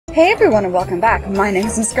Hey everyone and welcome back. My name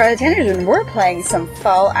is MissScarletTanager and we're playing some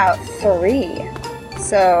Fallout 3.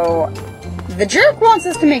 So, the jerk wants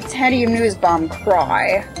us to make Teddy Newsbomb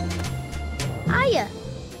cry. Hiya.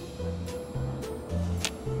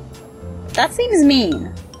 That seems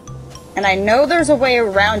mean. And I know there's a way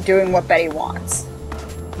around doing what Betty wants.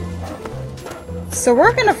 So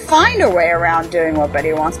we're gonna find a way around doing what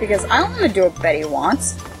Betty wants because I don't want to do what Betty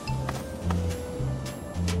wants.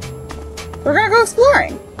 We're gonna go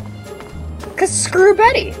exploring. Cause screw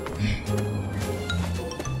Betty.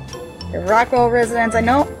 The Rockwell residence,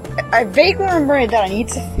 I vaguely remember that I need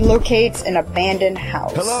to locate an abandoned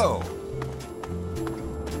house. Hello!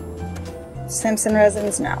 Simpson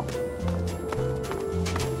residence, no.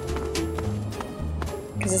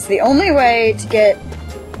 Because it's the only way to get...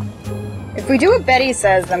 If we do what Betty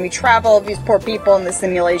says, then we trap all of these poor people in the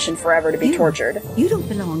simulation forever to be tortured. You don't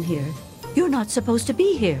belong here. You're not supposed to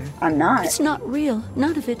be here. I'm not. It's not real.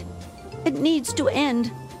 None of it. It needs to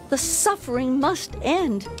end. The suffering must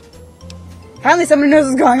end. Finally someone knows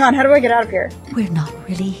what's going on. How do I get out of here? We're not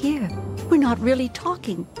really here. We're not really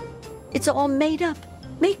talking. It's all made up.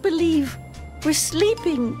 Make-believe. We're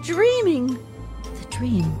sleeping, dreaming. The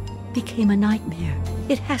dream became a nightmare.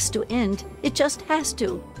 It has to end. It just has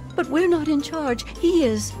to. But we're not in charge. He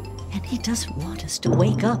is. And he doesn't want us to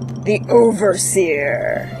wake up. The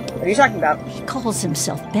Overseer. What are you talking about? He calls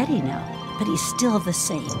himself Betty now, but he's still the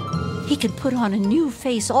same. He can put on a new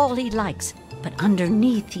face all he likes, but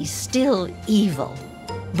underneath he's still evil.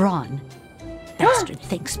 Braun. Bastard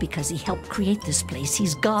thinks because he helped create this place,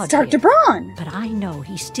 he's God. Dr. Braun! But I know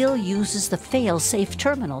he still uses the fail-safe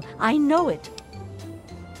terminal. I know it.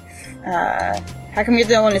 How come you're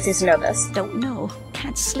the only one who seems to know this? Don't know.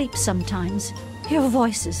 Can't sleep sometimes. Hear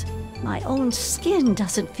voices. My own skin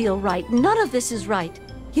doesn't feel right. None of this is right.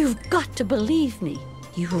 You've got to believe me.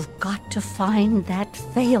 You've got to find that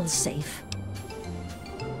fail-safe.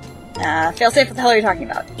 Fail-safe, what the hell are you talking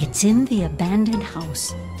about? It's in the abandoned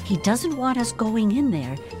house. He doesn't want us going in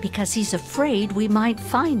there because he's afraid we might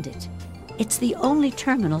find it. It's the only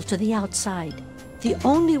terminal to the outside. The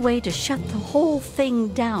only way to shut the whole thing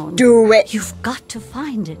down. Do it! You've got to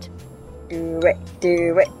find it. Do it,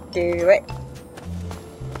 do it, do it.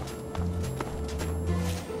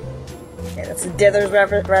 Okay, that's the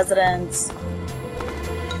Dithers residence.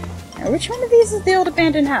 Now, which one of these is the old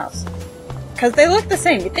abandoned house? Because they look the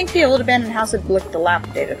same. You'd think the old abandoned house would look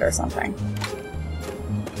dilapidated or something.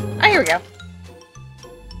 Ah, here we go.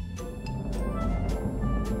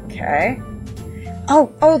 Okay.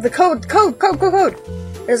 Oh, the code! Code!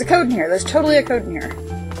 There's a code in here. There's totally a code in here.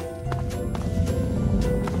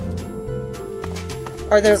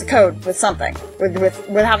 Or there's a code with something. With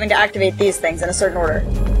having to activate these things in a certain order.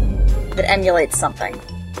 That emulates something.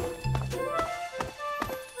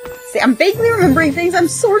 See, I'm vaguely remembering things. I'm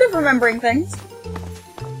sort of remembering things.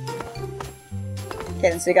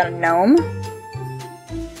 Okay, then so we got a gnome.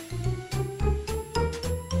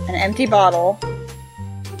 An empty bottle.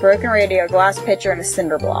 Broken radio, glass pitcher, and a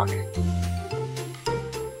cinder block.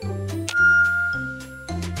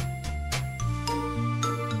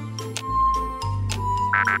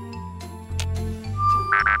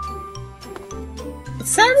 It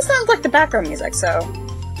sounds like the background music, so...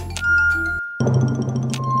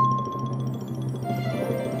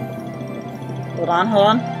 Hold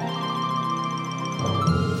on.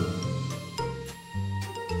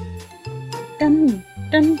 Dun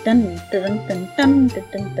dun dun dun dun dun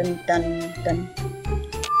dun dun dun dun.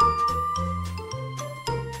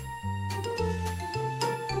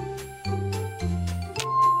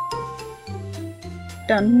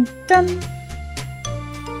 Dun dun.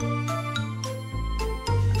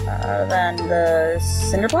 Then the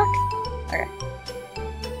cinder block? Okay.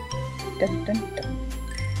 Dun dun dun.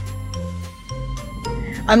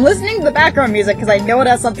 I'm listening to the background music because I know it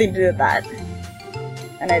has something to do with that.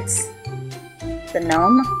 And it's... the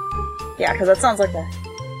gnome? Yeah, because that sounds like the...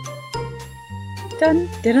 Dun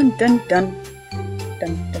dun dun dun.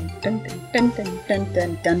 Dun dun dun dun dun dun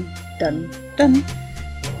dun dun dun dun.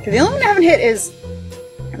 Okay, the only one I haven't hit is...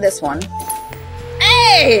 this one.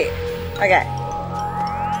 Hey! Okay.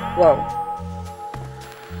 Whoa.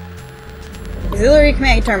 Auxiliary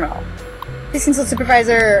command terminal. Please consult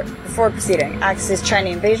supervisor before proceeding. Access China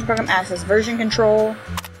invasion program. Access version control.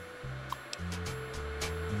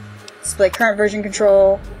 Display current version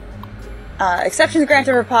control. Exceptions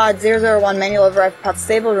granted for pod 001. Manual override for pod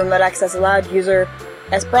stable. Remote access allowed. User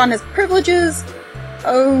S. Braun has privileges.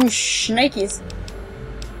 Oh, shnikes.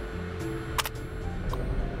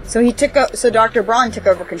 So Dr. Braun took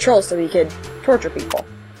over control so he could torture people.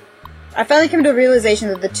 I finally came to a realization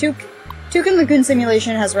that the two Toucan Lagoon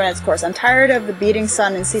simulation has run its course. I'm tired of the beating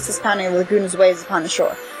sun and ceaseless pounding of Lagoon's waves upon the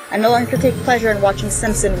shore. I no longer take pleasure in watching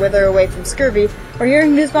Simpson wither away from scurvy, or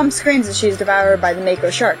hearing Newsbomb screams as she is devoured by the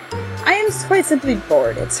Mako shark. I am quite simply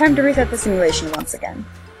bored. It's time to reset the simulation once again.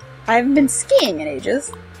 I haven't been skiing in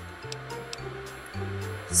ages.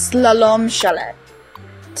 Slalom chalet.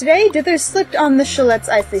 Today, Dither slipped on the chalet's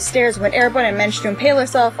icy stairs, went airborne, and managed to impale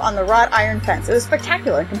herself on the wrought iron fence. It was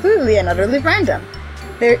spectacular, completely and utterly random.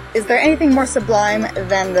 Is there anything more sublime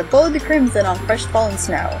than the Bowl of the Crimson on fresh fallen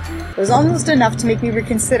snow? It was almost enough to make me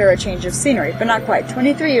reconsider a change of scenery, but not quite.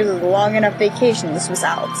 23 years is a long enough vacation in the Swiss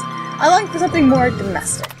Alps. I long for something more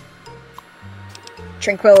domestic.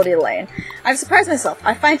 Tranquility Lane. I've surprised myself.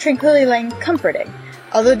 I find Tranquility Lane comforting.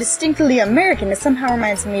 Although distinctly American, it somehow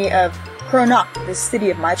reminds me of Kronach, the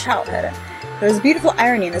city of my childhood. There's beautiful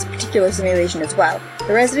irony in this particular simulation as well.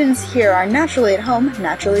 The residents here are naturally at home,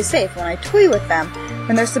 naturally safe. When I toy with them,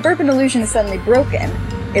 when their suburban illusion is suddenly broken,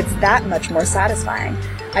 it's that much more satisfying.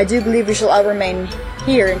 I do believe we shall all remain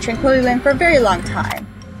here in Tranquility Lane for a very long time.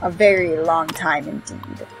 A very long time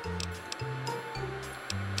indeed.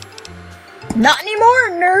 Not anymore,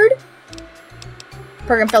 nerd!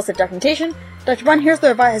 Program failsafe documentation. Dr. Bond, here's the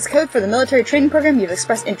revised code for the military training program you've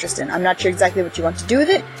expressed interest in. I'm not sure exactly what you want to do with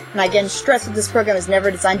it, and I again stress that this program is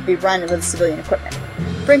never designed to be run with civilian equipment.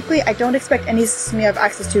 Frankly, I don't expect any system you have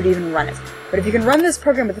access to even run it. But if you can run this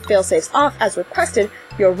program with the failsafes off as requested,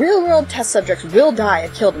 your real-world test subjects will die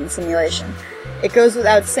if killed in the simulation. It goes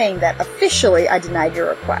without saying that officially I denied your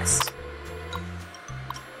request.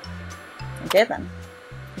 Okay then.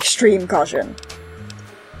 Extreme caution.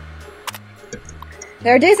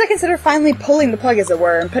 There are days I consider finally pulling the plug, as it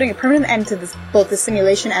were, and putting a permanent end to both the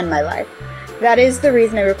simulation and my life. That is the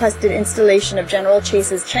reason I requested installation of General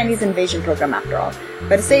Chase's Chinese invasion program after all.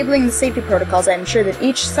 By disabling the safety protocols, I ensure that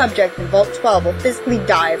each subject in Vault 12 will physically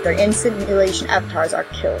die if their in-simulation avatars are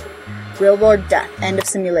killed. Real-world death, end of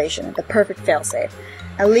simulation, the perfect failsafe.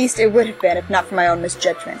 At least it would have been if not for my own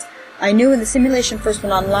misjudgment. I knew when the simulation first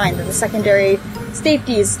went online that the secondary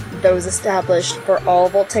safeties, those established for all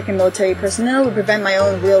Vault-Tec and military personnel, would prevent my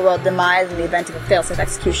own real-world demise in the event of a failsafe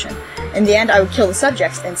execution. In the end, I would kill the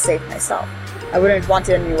subjects and save myself. I wouldn't have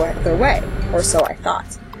wanted any other way, or so I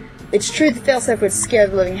thought. It's true the failsafe would scare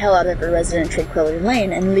the living hell out of every resident in Tranquility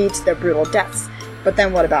Lane and lead to their brutal deaths, but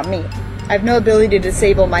then what about me? I have no ability to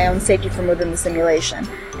disable my own safety from within the simulation,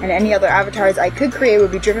 and any other avatars I could create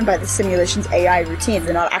would be driven by the simulation's AI routines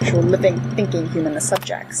and not actual living, thinking human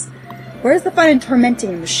subjects. Where's the fun in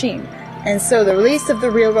tormenting a machine? And so the release of the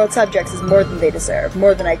real-world subjects is more than they deserve,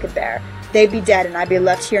 more than I could bear. They'd be dead and I'd be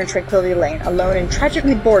left here in Tranquility Lane, alone and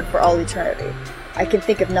tragically bored for all eternity. I can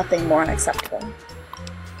think of nothing more unacceptable.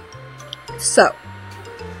 So,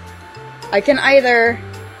 I can either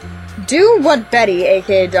do what Betty,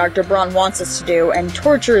 aka Dr. Braun, wants us to do and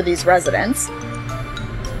torture these residents,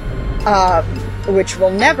 which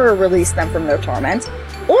will never release them from their torment,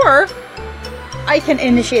 or I can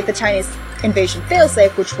initiate the Chinese invasion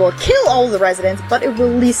failsafe, which will kill all the residents, but it will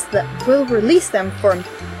release them from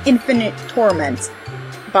infinite torment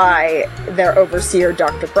by their overseer,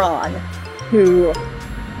 Dr. Braun, who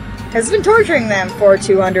has been torturing them for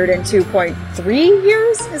 202.3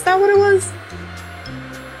 years? Is that what it was?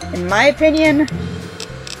 In my opinion,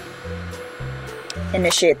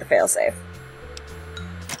 initiate the failsafe.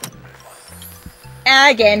 And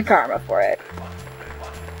I gained karma for it.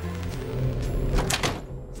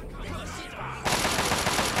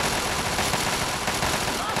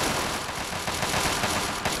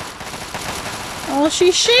 Oh,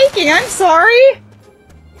 she's shaking. I'm sorry.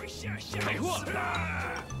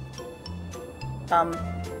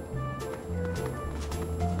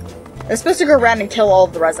 They're supposed to go around and kill all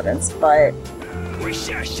of the residents, but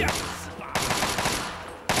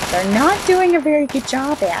they're not doing a very good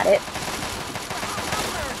job at it.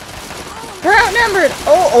 They're outnumbered!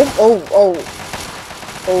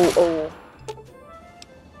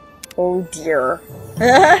 Oh dear.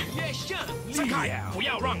 Are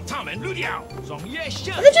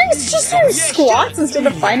they just doing squats instead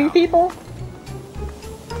of fighting people?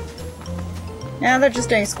 Yeah, they're just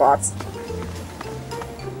doing squats.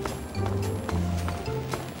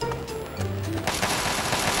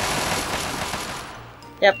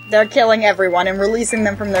 Yep, they're killing everyone and releasing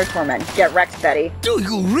them from their torment. Get wrecked, Betty. Do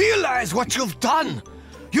you realize what you've done?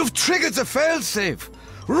 You've triggered the failsafe,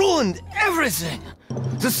 ruined everything.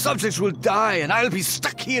 The subjects will die and I'll be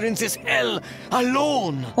stuck here in this hell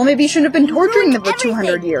alone. Well, maybe you shouldn't have been torturing them for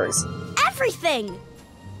 200 years. Everything!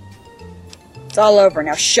 It's all over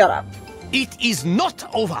now, shut up. It is not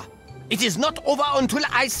over. It is not over until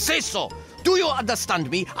I say so. Do you understand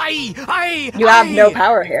me? You have no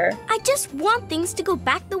power here. I just want things to go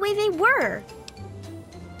back the way they were.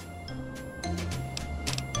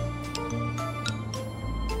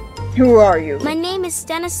 Who are you? My name is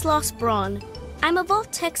Stanislaus Braun. I'm a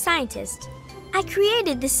Vault-Tec scientist. I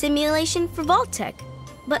created this simulation for Vault-Tec,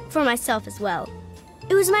 but for myself as well.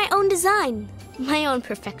 It was my own design, my own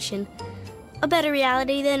perfection. A better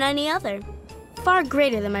reality than any other. Far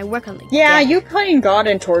greater than my work on the Yeah, Gek. you playing God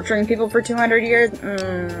and torturing people for 200 years?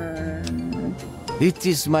 It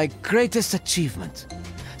is my greatest achievement.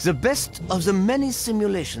 The best of the many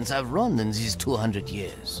simulations I've run in these 200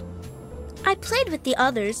 years. I played with the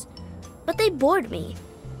others, but they bored me.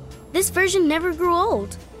 This version never grew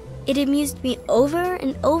old. It amused me over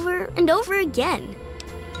and over and over again.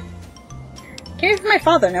 Came from my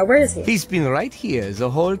father. Now, where is he? He's been right here the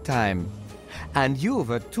whole time. And you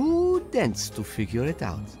were too dense to figure it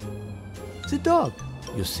out. The dog,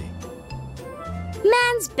 you see.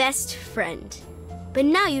 Man's best friend. But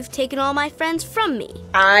now you've taken all my friends from me.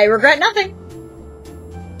 I regret nothing.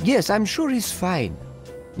 Yes, I'm sure he's fine.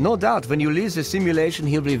 No doubt when you leave the simulation,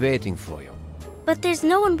 he'll be waiting for you. But there's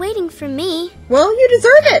no one waiting for me. Well, you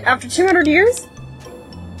deserve it after 200 years.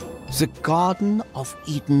 The Garden of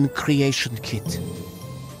Eden creation kit.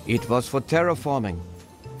 It was for terraforming,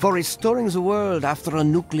 for restoring the world after a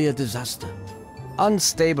nuclear disaster.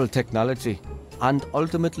 Unstable technology, and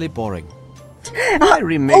ultimately boring. I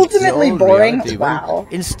remade Ultimately the old boring? reality when Wow.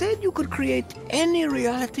 instead you could create any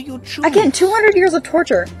reality you choose. Again, 200 years of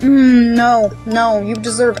torture. No, you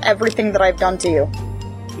deserve everything that I've done to you.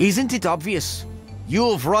 Isn't it obvious?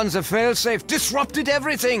 You've run the failsafe, disrupted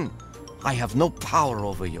everything. I have no power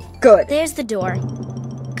over you. Good. There's the door.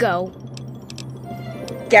 Go.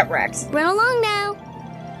 Get wrecked. Run along now.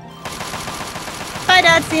 Bye,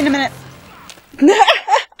 Dad. See you in a minute.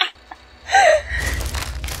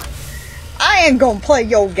 I ain't gonna play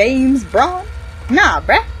your games, bro. Nah,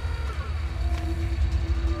 bruh.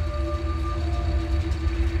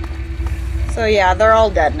 So yeah, they're all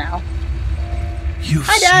dead now. You've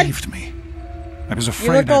Hi, Dad. saved me. I was look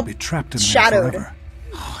afraid all I'd be trapped in there shadowed. forever.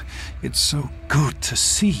 Oh, it's so good to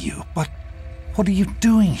see you, but what are you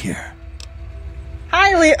doing here?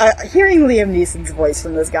 Hi, hearing Liam Neeson's voice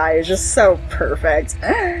from this guy is just so perfect.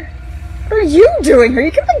 What are you doing here?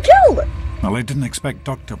 You could have been killed! Well, I didn't expect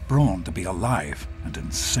Dr. Braun to be alive and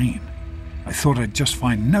insane. I thought I'd just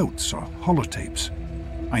find notes or holotapes.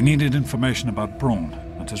 I needed information about Braun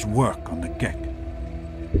and his work on the Gek.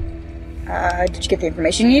 Did you get the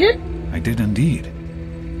information you needed? I did indeed.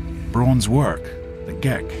 Braun's work, the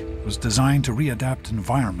Gek, was designed to readapt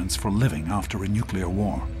environments for living after a nuclear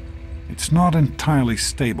war. It's not entirely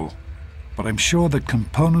stable, but I'm sure that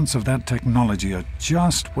components of that technology are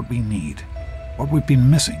just what we need, what we've been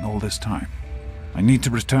missing all this time. I need to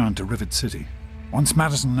return to Rivet City. Once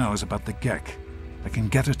Madison knows about the Gek, I can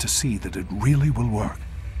get her to see that it really will work.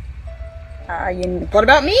 What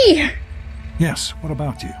about me? Yes, what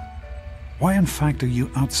about you? Why in fact are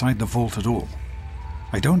you outside the vault at all?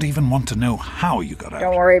 I don't even want to know how you got out.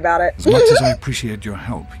 Don't worry about it. As much as I appreciate your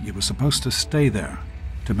help, you were supposed to stay there,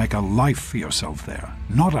 to make a life for yourself there,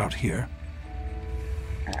 not out here.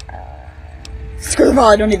 Screw them all,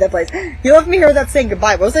 I don't need that place. You left me here without saying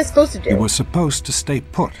goodbye. What was I supposed to do? You were supposed to stay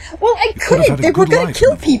put. Well, I You could have had couldn't. a They were good gonna life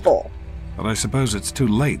kill in the vault. people. But I suppose it's too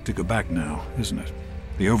late to go back now, isn't it?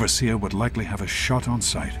 The Overseer would likely have a shot on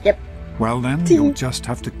sight. Yep. Well then, you'll just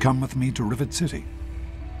have to come with me to Rivet City.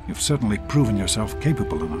 You've certainly proven yourself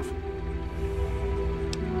capable enough.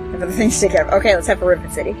 I have other things to take care of. Okay, let's head for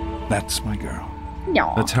Rivet City. That's my girl.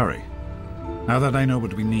 No. Let's hurry. Now that I know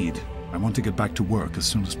what we need, I want to get back to work as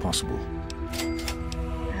soon as possible.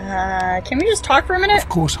 Can we just talk for a minute? Of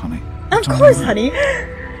course, honey. Of It's on course, your honey.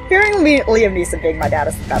 mind. Hearing Liam Neeson being my dad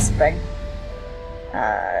is the best thing.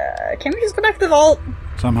 Can we just go back to the vault?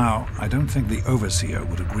 Somehow, I don't think the Overseer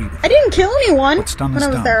would agree with I it. didn't kill anyone What's done when is I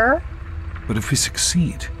was done. there. But if we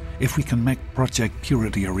succeed, if we can make Project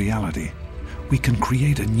Purity a reality, we can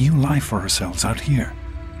create a new life for ourselves out here.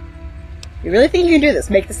 You really think you can do this?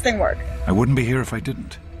 Make this thing work? I wouldn't be here if I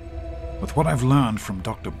didn't. With what I've learned from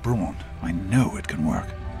Dr. Braun, I know it can work.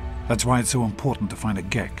 That's why it's so important to find a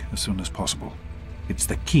Gek as soon as possible. It's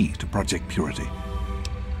the key to Project Purity.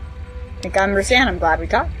 I think I understand. I'm glad we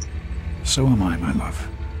talked. So am I, my love.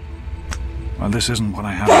 While this isn't what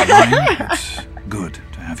I have in mind, it's good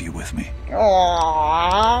to have you with me.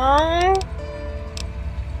 Aww.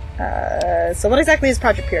 So what exactly is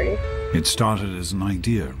Project Purity? It started as an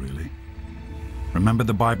idea, really. Remember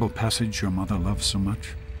the Bible passage your mother loves so much?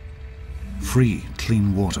 Free,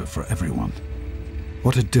 clean water for everyone.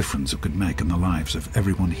 What a difference it could make in the lives of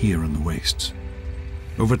everyone here in the wastes.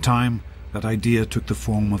 Over time, that idea took the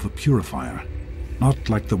form of a purifier. Not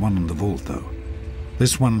like the one in the vault, though.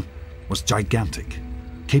 This one was gigantic,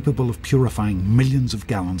 capable of purifying millions of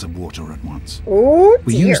gallons of water at once. Oh,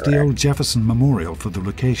 We dear. used the old Jefferson Memorial for the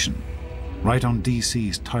location, right on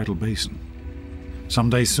DC's tidal basin.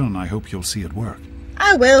 Someday soon, I hope you'll see it work.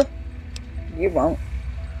 I will. You won't.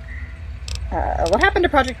 What happened to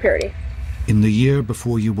Project Purity? In the year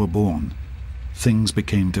before you were born, things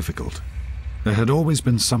became difficult. There had always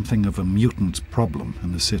been something of a mutant problem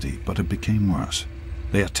in the city, but it became worse.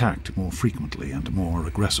 They attacked more frequently and more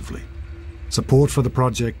aggressively. Support for the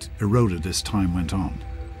project eroded as time went on.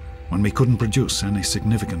 When we couldn't produce any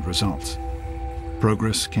significant results,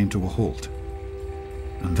 progress came to a halt.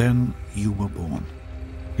 And then you were born.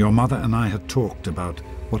 Your mother and I had talked about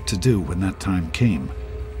what to do when that time came,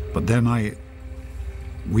 but then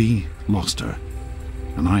we lost her,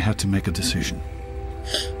 and I had to make a decision.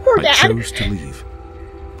 Poor I Dad. chose to leave.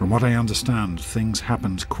 From what I understand, things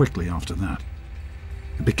happened quickly after that.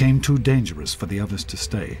 It became too dangerous for the others to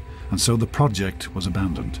stay, and so the project was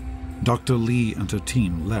abandoned. Dr. Lee and her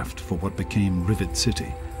team left for what became Rivet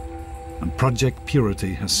City, and Project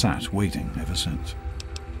Purity has sat waiting ever since.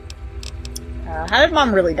 How did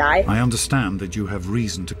Mom really die? I understand that you have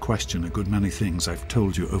reason to question a good many things I've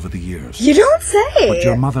told you over the years. You don't say! But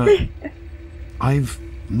your mother... I've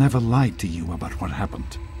never lied to you about what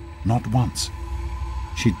happened. Not once.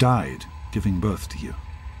 She died giving birth to you.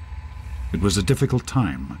 It was a difficult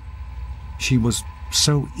time. She was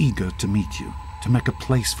so eager to meet you, to make a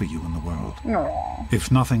place for you in the world. Aww. If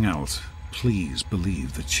nothing else, please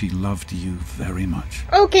believe that she loved you very much.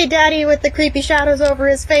 Okay, Daddy, with the creepy shadows over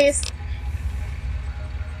his face.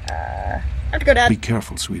 I have to go, Dad. Be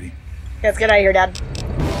careful, sweetie. Okay, let's get out of here, Dad.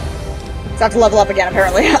 So I have to level up again,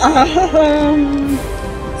 apparently.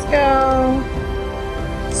 Let's go.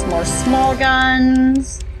 Some more small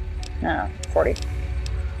guns. No, 40.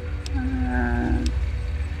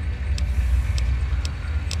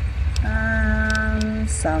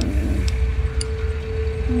 Some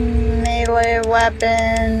melee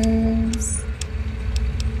weapons.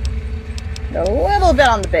 A little bit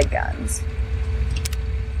on the big guns.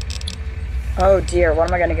 Oh dear, what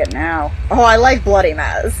am I gonna get now? Oh, I like Bloody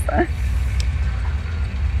Mess.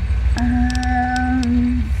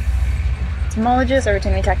 Entomologist, every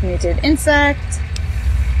time you attack a mutated insect.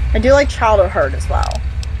 I do like Child of Hurt as well.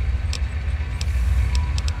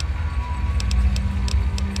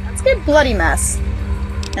 Let's get Bloody Mess.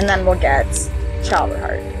 And then we'll get Child of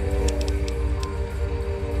Heart.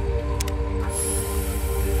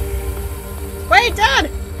 Wait, Dad!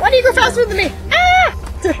 Why do you go faster than me? Ah!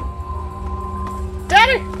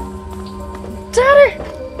 Daddy! Daddy!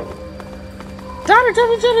 Daddy,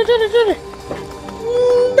 Daddy, Daddy, Daddy, Daddy!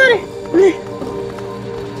 Daddy!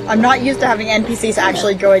 I'm not used to having NPCs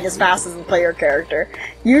actually going as fast as the player character.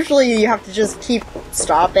 Usually you have to just keep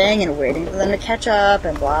stopping and waiting for them to catch up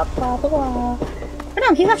and blah blah blah blah. But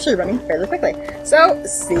no, he's actually running fairly quickly. So,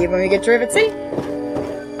 see you when we get to Rivet City.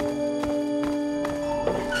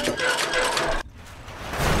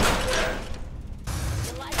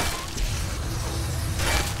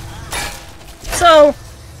 So,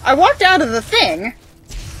 I walked out of the thing,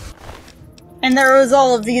 and there was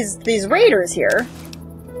all of these raiders here.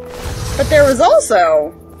 But there was also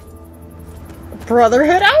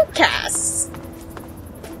Brotherhood Outcasts.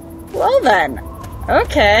 Well then,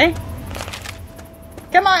 okay.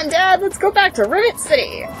 Come on, Dad, let's go back to Rivet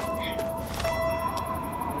City.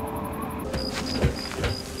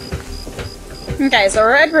 Okay, so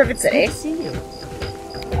we're at Rivet City. Good to see you.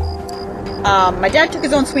 My dad took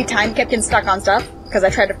his own sweet time, kept getting stuck on stuff, because I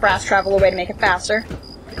tried to fast travel away to make it faster.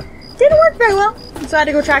 Didn't work very well, so I had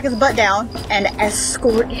to go track his butt down and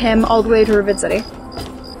escort him all the way to Rivet City.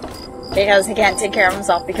 Because he can't take care of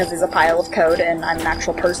himself because he's a pile of code and I'm an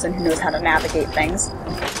actual person who knows how to navigate things.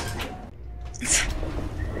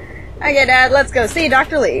 Okay, Dad, let's go see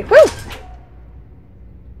Dr. Lee. Woo!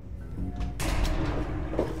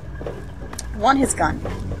 I want his gun.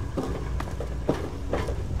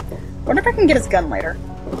 Wonder if I can get his gun later.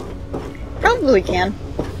 Probably can.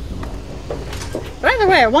 But either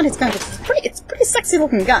way, I want his gun because it's a pretty sexy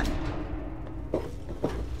looking gun.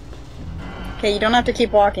 Okay, you don't have to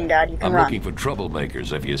keep walking, Dad. You can I'm run. looking for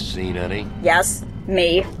troublemakers. Have you seen any? Yes,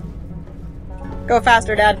 me. Go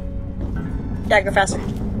faster, Dad. Dad, go faster.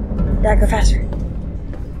 Dad, go faster.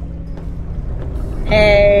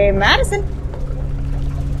 Hey, Madison.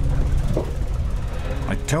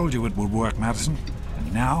 I told you it would work, Madison,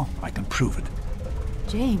 and now I can prove it.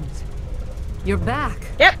 James, you're back.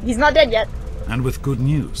 Yep, he's not dead yet. And with good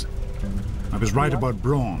news. I was right about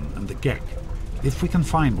Braun and the Gek. If we can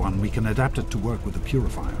find one, we can adapt it to work with the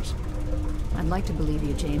purifiers. I'd like to believe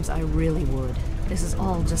you, James. I really would. This is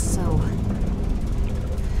all just so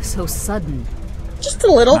sudden. Just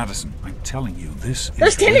a little. Madison, I'm telling you, this is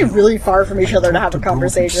They're standing real. really far from each I other to talked have a Braun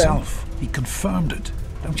conversation. himself. He confirmed it.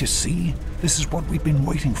 Don't you see? This is what we've been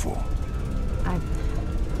waiting for.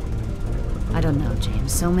 I don't know,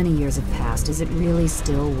 James. So many years have passed. Is it really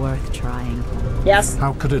still worth trying? Yes.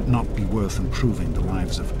 How could it not be worth improving the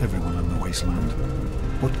lives of everyone in the wasteland?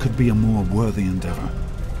 What could be a more worthy endeavor?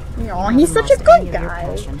 Aw, he's such a good guy.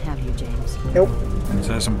 Passion, have you, James? Nope. It's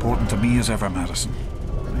as important to me as ever, Madison.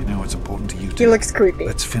 I know it's important to you too. He looks creepy.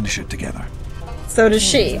 Let's finish it together. So does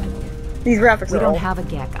she. These graphics We are don't old. have a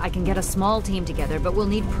GEC. I can get a small team together, but we'll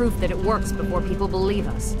need proof that it works before people believe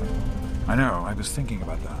us. I know, I was thinking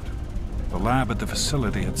about that. The lab at the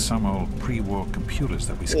facility had some old pre-war computers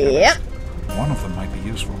that we scanned. Yep. One of them might be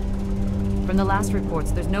useful. From the last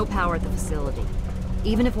reports, there's no power at the facility.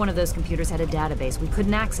 Even if one of those computers had a database, we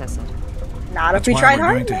couldn't access it. Not if That's we why tried we're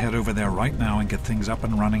hard going to enough. head over there right now and get things up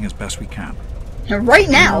and running as best we can. Right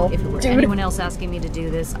now, If it were dude. anyone else asking me to do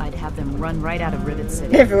this, I'd have them run right out of Rivet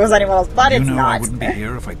City. If it was anyone else, but You it's know I not. wouldn't be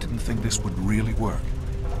here if I didn't think this would really work.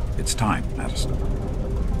 It's time, Madison.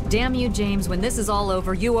 Damn you, James. When this is all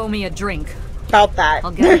over, you owe me a drink. About that.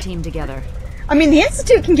 I'll get a team together. I mean, the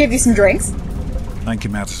Institute can give you some drinks. Thank you,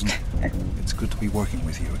 Madison. It's good to be working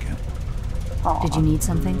with you again. Aw. Did you need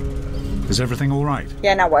something? Is everything all right?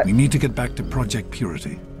 Yeah, now what? We need to get back to Project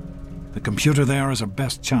Purity. The computer there is our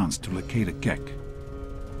best chance to locate a GEC.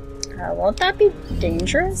 Won't that be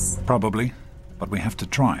dangerous? Probably, but we have to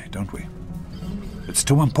try, don't we? It's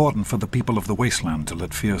too important for the people of the wasteland to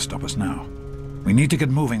let fear stop us now. We need to get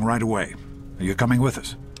moving right away. Are you coming with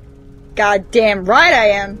us? Goddamn right I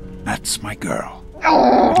am. That's my girl.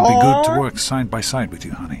 It'll be good to work side by side with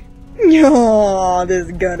you, honey. Oh, this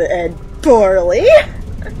is gonna end poorly.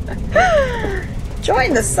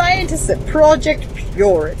 Join the scientists at Project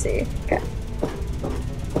Purity. Okay.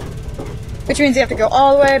 Which means you have to go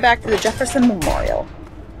all the way back to the Jefferson Memorial.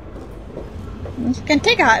 It can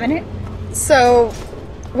take a hot minute. So,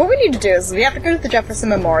 what we need to do is we have to go to the Jefferson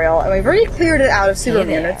Memorial, and we've already cleared it out of pseudo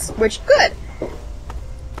units, which, good.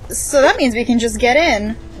 So that means we can just get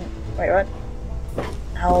in. Wait, what?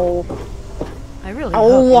 Oh. I really Oh.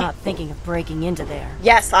 hope you're not thinking of breaking into there.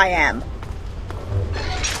 Yes, I am.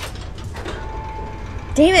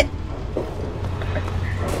 Damn it!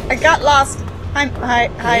 I got lost.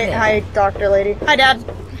 Hi, doctor lady. Hi, Dad.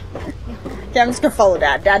 Yeah, I'm just gonna follow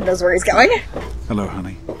Dad. Dad knows where he's going. Hello,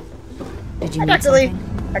 honey. Did you Hi, need Dr. Lee.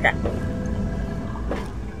 something? Okay.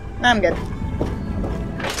 I'm good.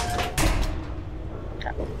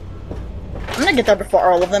 Okay. I'm gonna get there before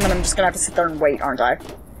all of them, and I'm just gonna have to sit there and wait, aren't I?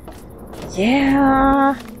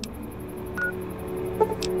 Yeah.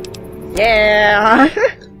 Yeah.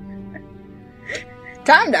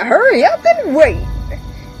 Time to hurry up and wait.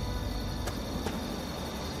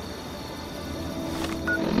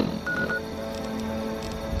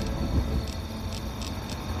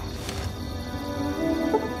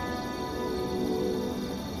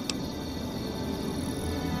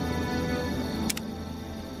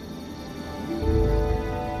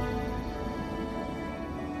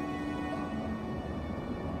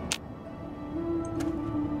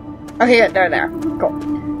 Okay, good. They're there.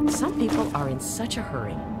 Cool. Some people are in such a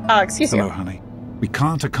hurry. Excuse Hello, you. honey. We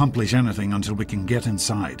can't accomplish anything until we can get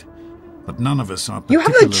inside. But none of us are You have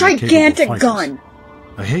a particularly capable gigantic fighters. gun.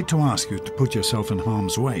 I hate to ask you to put yourself in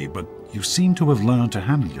harm's way, but you seem to have learned to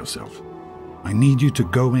handle yourself. I need you to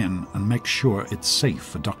go in and make sure it's safe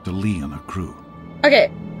for Dr. Lee and her crew.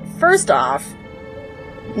 Okay, first off,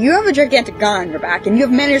 you have a gigantic gun on your back, and you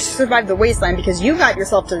have managed to survive the wasteland because you got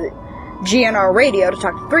yourself to GNR radio to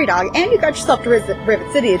talk to Three Dog, and you got yourself to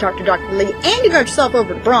Rivet City to talk to Dr. Lee, and you got yourself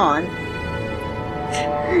over to Braun.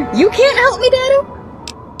 You can't help me, Dado?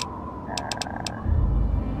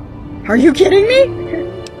 Are you kidding me?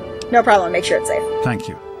 No problem, make sure it's safe. Thank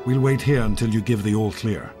you. We'll wait here until you give the all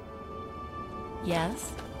clear.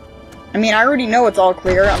 Yes? I mean, I already know it's all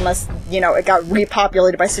clear, unless, you know, it got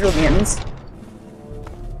repopulated by super mutants.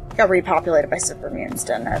 It got repopulated by super mutants,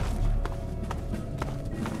 didn't it?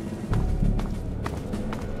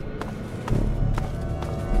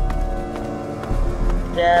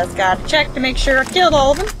 Just gotta check to make sure I killed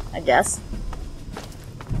all of them, I guess.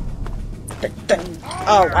 Dun, dun.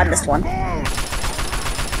 Oh, I missed one.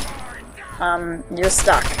 You're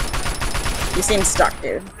stuck. You seem stuck,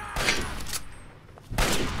 dude.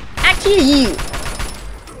 I kill you!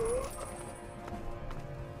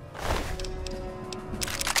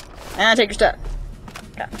 And take your stuff.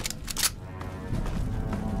 Okay.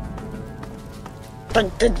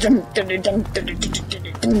 Dun, dun, dun, dun, dun, dun, dun, dun, dun,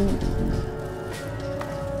 dun, dun.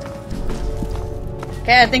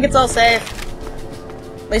 Okay, I think it's all safe.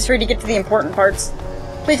 At least for you to get to the important parts.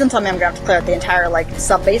 Please don't tell me I'm gonna have to clear out the entire, like,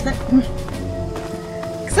 sub-basement.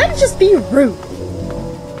 Because that'd just be rude.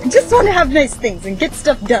 I just want to have nice things and get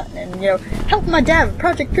stuff done and, you know, help my dad with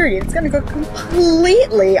Project Purity. It's gonna go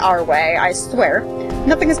completely our way, I swear.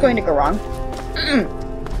 Nothing is going to go wrong.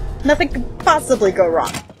 Nothing could possibly go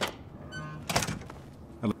wrong.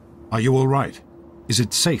 Hello. Are you alright? Is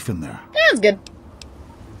it safe in there? Yeah, it's good.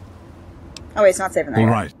 Oh wait, it's not safe in there.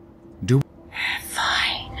 Alright.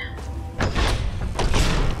 Fine.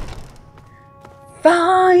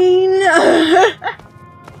 Fine.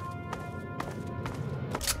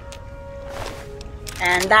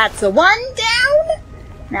 And that's a one down.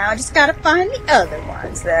 Now I just gotta find the other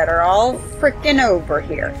ones that are all frickin' over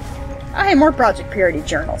here. Oh, hey, more Project Purity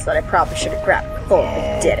journals that I probably should have grabbed before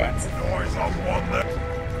I didn't.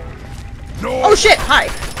 Oh shit, hi!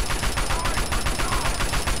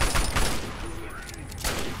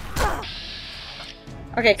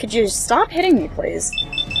 Okay, could you stop hitting me, please?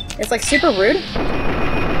 It's like super rude.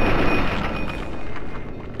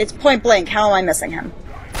 It's point blank, how am I missing him?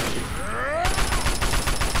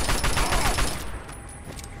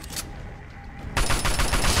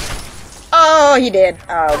 Oh, he did.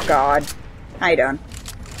 Oh, God. How you doing?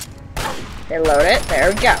 They load it. There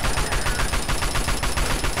we go.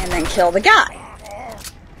 And then kill the guy.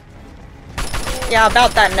 Yeah,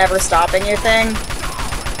 about that never stopping you thing.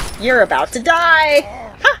 You're about to die.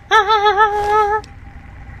 Ha ha ha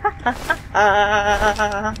ha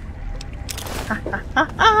ha ha.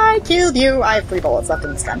 I killed you. I have 3 bullets left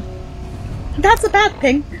in this gun. That's a bad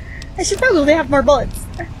thing. I should probably have more bullets.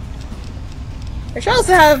 I should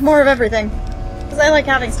also have more of everything, because I like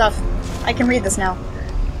having stuff. I can read this now.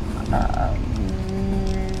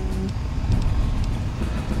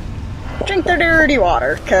 Drink the dirty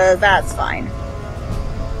water, because that's fine.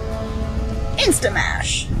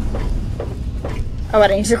 Insta-mash! Oh, I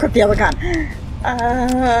need to equip the other gun.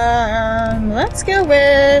 Let's go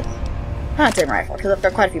with hunting rifle, because I've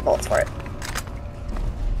got quite a few bullets for it.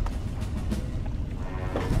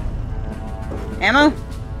 Ammo?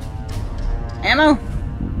 Ammo?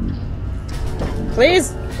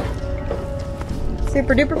 Please?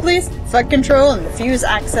 Super duper please? FUD control and the fuse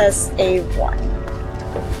access A1.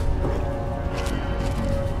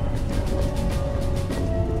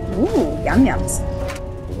 Ooh, yum yums.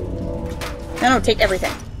 No, take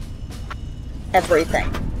everything.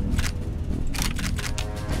 Everything.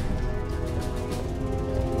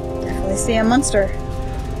 Definitely see a monster.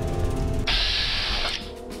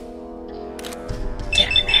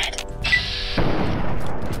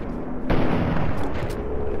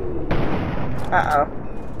 Uh-oh.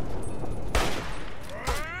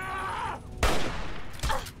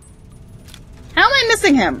 How am I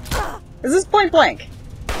missing him? Is this point blank?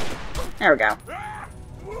 There we go.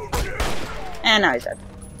 And now he's dead.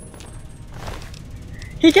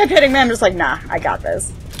 He kept hitting me, I'm just like, nah, I got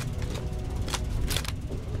this.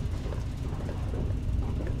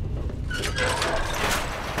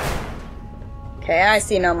 Okay, I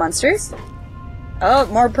see no monsters. Oh,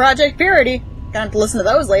 more Project Purity. Gonna have to listen to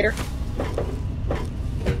those later.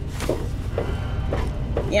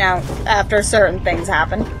 You know, after certain things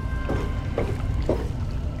happen.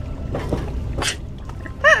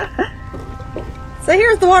 So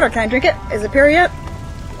here's the water. Can I drink it? Is it pure yet?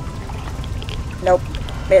 Nope.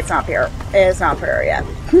 It's not pure. It's not pure yet.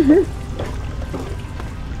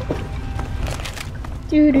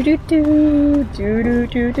 Do do do do do do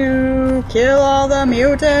do do. Kill all the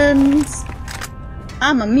mutants.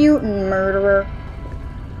 I'm a mutant murderer.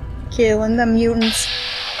 Killing the mutants.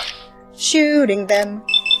 Shooting them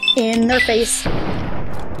in their face.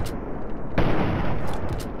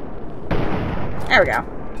 There we go.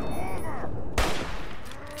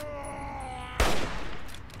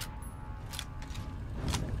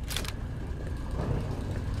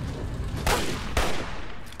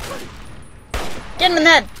 Get him in the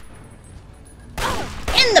head.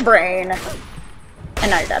 In the brain.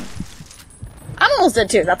 And now you're dead. I'm almost dead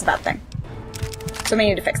too, that's a bad thing. So we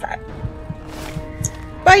need to fix that.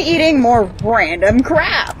 By eating more random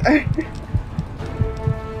crap. It's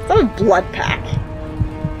a blood pack.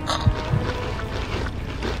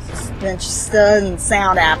 That just doesn't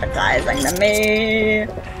sound appetizing to me.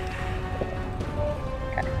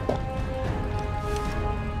 Okay.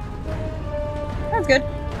 That's good.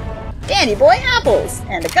 Dandy boy apples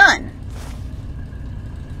and a gun.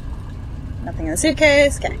 Nothing in the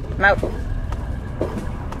suitcase. Okay, I'm out.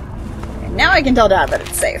 Okay, now I can tell Dad that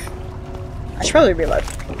it's safe. I should probably reload.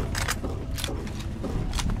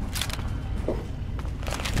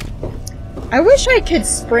 I wish I could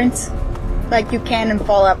sprint like you can in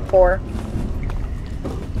Fallout 4.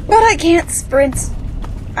 But I can't sprint.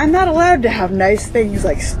 I'm not allowed to have nice things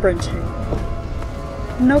like sprinting.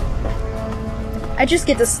 Nope. I just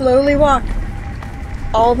get to slowly walk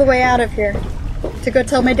all the way out of here to go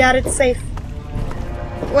tell my dad it's safe.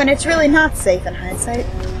 When it's really not safe in hindsight.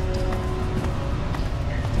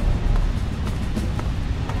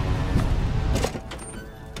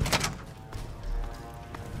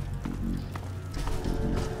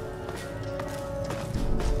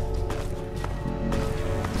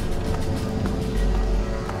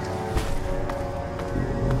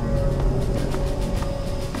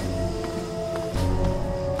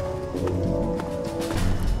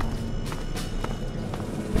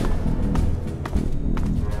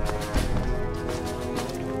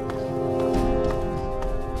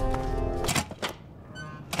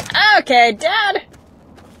 Okay, Dad!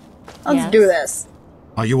 Let's Yes? do this.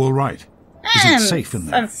 Are you all right? Is it safe in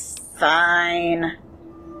there? I'm fine.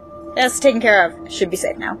 That's taken care of. Should be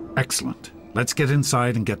safe now. Excellent. Let's get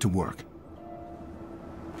inside and get to work.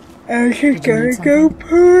 I should gotta go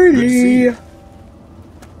party.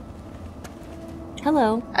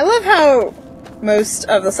 Hello. I love how most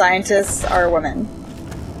of the scientists are women.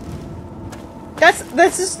 That's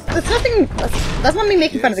not me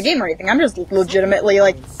making fun of the game or anything. I'm just legitimately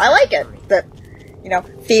like, I like it that, you know,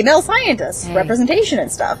 female scientists, representation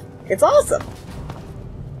and stuff. It's awesome.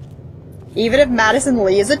 Even if Madison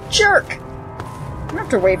Lee is a jerk. I'm gonna have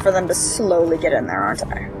to wait for them to slowly get in there, aren't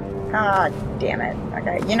I? God damn it.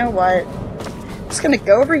 Okay, you know what? I'm just gonna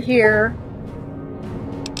go over here.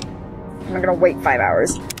 I'm gonna wait 5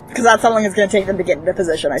 hours. Because that's how long it's gonna take them to get into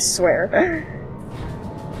position, I swear.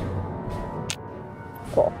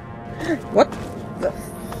 Cool. What the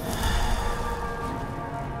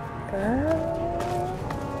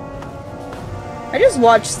I just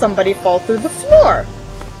watched somebody fall through the floor.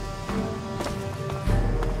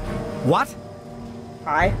 What?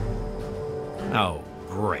 Hi. Oh,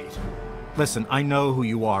 great. Listen, I know who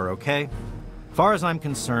you are, okay? Far as I'm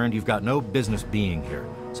concerned, you've got no business being here.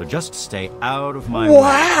 So just stay out of my way.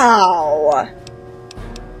 Wow.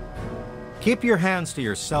 Keep your hands to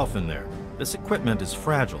yourself in there. This equipment is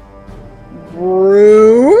fragile.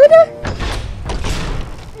 Rude?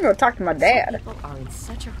 I'm gonna talk to my dad. People are in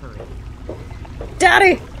such a hurry.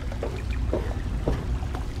 Daddy!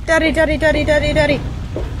 Daddy, daddy, daddy, daddy, daddy.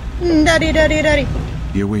 Daddy, daddy, daddy.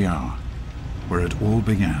 Here we are, where it all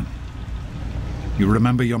began. You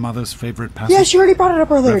remember your mother's favorite passage? Yeah, she already brought it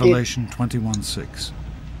up earlier, dude. Revelation 21:6.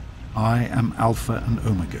 I am Alpha and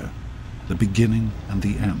Omega, the beginning and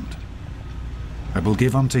the end. I will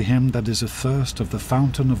give unto him that is athirst of the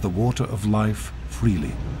fountain of the water of life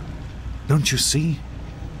freely. Don't you see?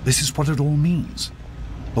 This is what it all means.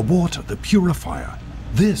 The water, the purifier.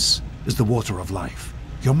 This is the water of life.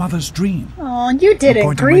 Your mother's dream. Oh, you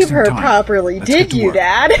didn't grieve her properly, did you,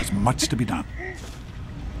 Dad? There's much to be done.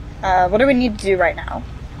 What do we need to do right now?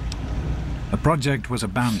 The project was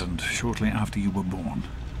abandoned shortly after you were born.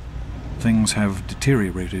 Things have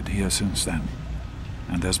deteriorated here since then,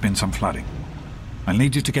 and there's been some flooding. I'll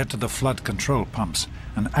need you to get to the flood control pumps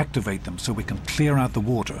and activate them so we can clear out the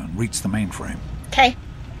water and reach the mainframe. Okay.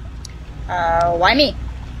 Why me?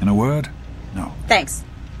 In a word, no. Thanks.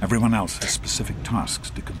 Everyone else has specific tasks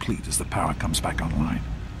to complete as the power comes back online.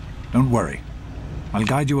 Don't worry. I'll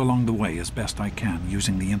guide you along the way as best I can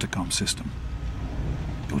using the intercom system.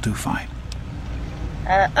 You'll do fine.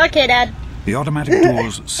 Okay, Dad. The automatic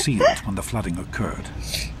doors sealed when the flooding occurred,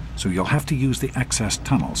 so you'll have to use the access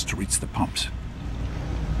tunnels to reach the pumps.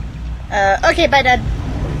 Okay, bye, Dad.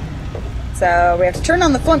 So, we have to turn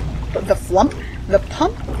on the pump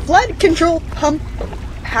flood control pump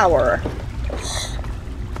power.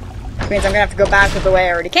 Which means I'm gonna have to go back the way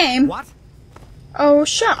I already came. What? Oh,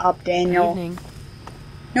 shut up, Daniel. Evening.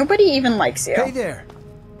 Nobody even likes you. Hey there.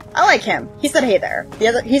 I like him. He said hey there.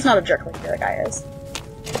 He's not a jerk like the other guy is.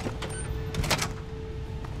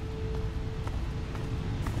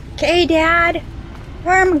 Okay, Dad.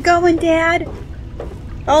 Where am I going, Dad?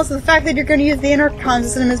 Also, the fact that you're going to use the intercom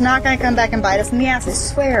system is not going to come back and bite us in the ass, I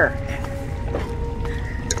swear.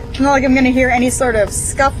 It's not like I'm going to hear any sort of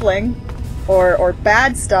scuffling or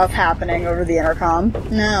bad stuff happening over the intercom.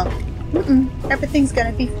 No. Everything's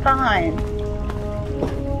going to be fine.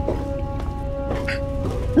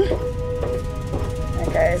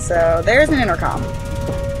 Okay, so there's an intercom.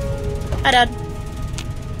 Hi, Dad.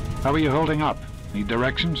 How are you holding up? Need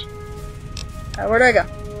directions? Where do I go?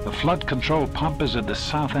 The flood control pump is at the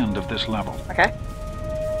south end of this level. Okay.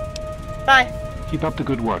 Bye. Keep up the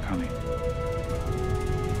good work, honey.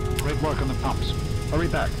 Great work on the pumps. Hurry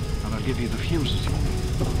back, and I'll give you the fuses you need.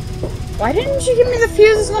 Why didn't you give me the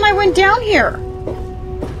fuses when I went down here?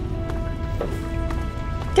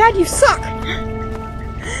 Dad, you suck!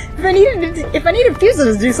 If I needed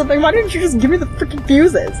fuses to do something, why didn't you just give me the freaking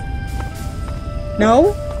fuses?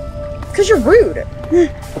 No? Because you're rude.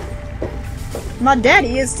 My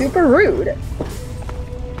daddy is super rude.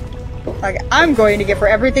 Like, I'm going to give her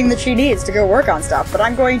everything that she needs to go work on stuff, but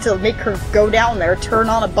I'm going to make her go down there, turn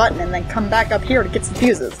on a button, and then come back up here to get some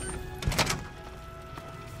fuses.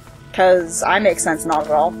 Because I make sense not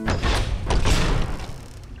at all.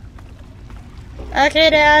 Okay,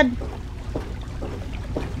 Dad.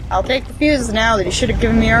 I'll take the fuses now that you should have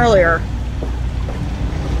given me earlier.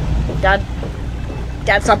 Dad.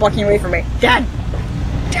 Dad, stop walking away from me. Dad!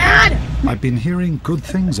 Dad! I've been hearing good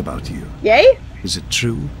things about you. Yay? Is it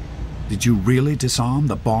true? Did you really disarm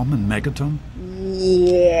the bomb in Megaton?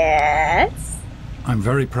 Yes. I'm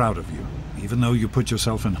very proud of you, even though you put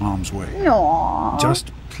yourself in harm's way. Aww.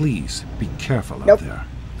 Just please be careful Nope. out there.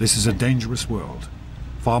 This is a dangerous world.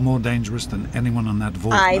 Far more dangerous than anyone on that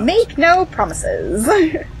vault. I knows. make no promises.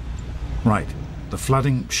 Right. The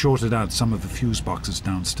flooding shorted out some of the fuse boxes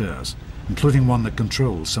downstairs, including one that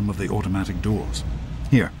controls some of the automatic doors.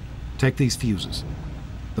 Here, take these fuses.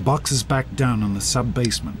 The box is back down in the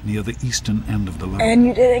sub-basement near the eastern end of the level. And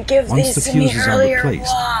you didn't give Once these the to me fuses are earlier.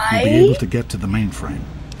 replaced, Why? you'll be able to get to the mainframe.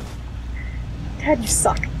 Dad, you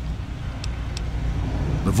suck.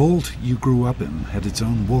 The vault you grew up in had its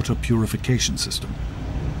own water purification system.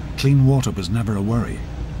 Clean water was never a worry.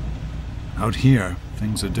 Out here,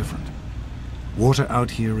 things are different. Water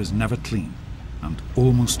out here is never clean, and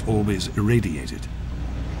almost always irradiated.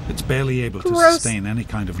 It's barely able to Gross. sustain any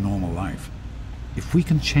kind of normal life. If we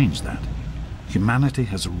can change that, humanity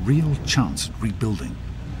has a real chance at rebuilding,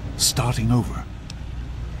 starting over.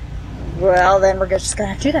 Well, then we're just gonna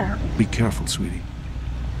have to do that. Be careful, sweetie.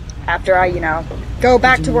 After I, go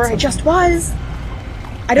back to where I just was.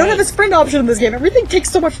 I don't have a sprint option in this game. Everything takes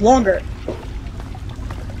so much longer.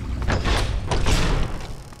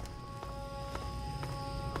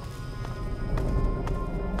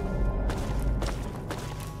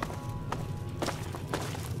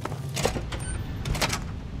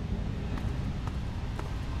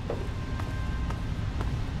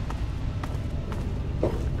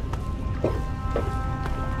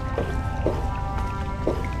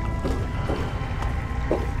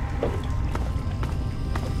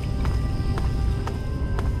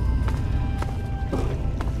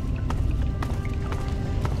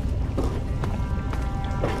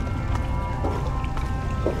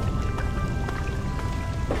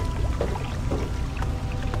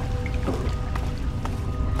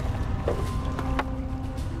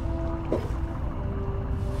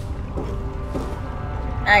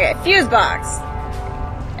 Okay, fuse box.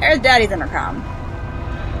 There's Daddy's intercom.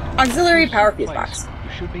 Auxiliary power fuse box.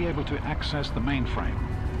 You should be able to access the mainframe.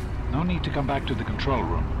 No need to come back to the control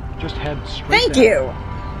room. Just head straight Thank down.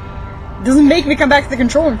 you! Doesn't make me come back to the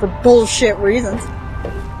control room for bullshit reasons.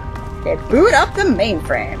 Okay, boot up the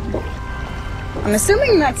mainframe. I'm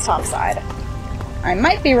assuming that's topside. I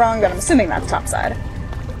might be wrong, but I'm assuming that's topside.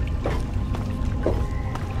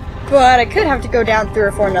 But I could have to go down 3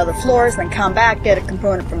 or 4 other floors, then come back, get a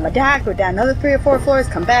component from my dad, go down another 3 or 4 floors,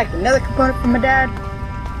 come back, get another component from my dad.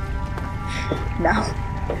 No.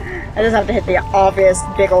 I just have to hit the obvious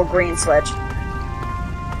big old green switch.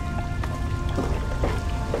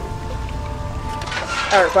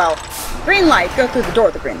 Or, well, green light, go through the door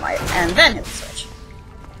with the green light, and then hit the switch.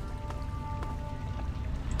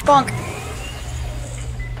 Bonk.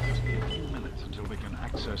 Just be a few minutes until we can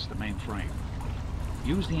access the mainframe.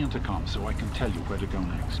 Use the intercom so I can tell you where to go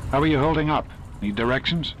next. How are you holding up? Need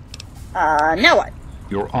directions? Now what?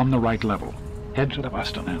 You're on the right level. Head to the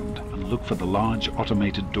western end and look for the large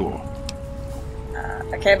automated door.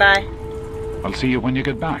 Okay, bye. I'll see you when you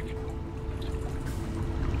get back.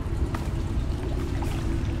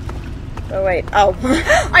 Oh, wait. Oh,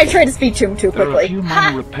 I tried to speak to him too There are quickly. a few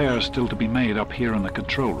minor repairs still to be made up here in the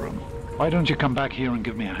control room. Why don't you come back here and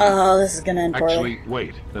give me a hand? Oh, this is gonna end poorly. Actually,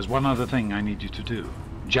 wait. There's one other thing I need you to do.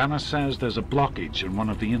 Janice says there's a blockage in one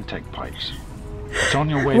of the intake pipes. It's on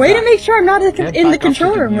your way Way back. to make sure I'm not Head in the back up to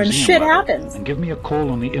control room when museum shit level happens. And give me a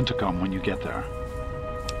call on the intercom when you get there.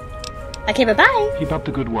 Okay, bye-bye. Keep up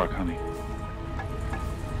the good work, honey.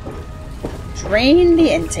 Drain the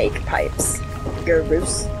intake pipes.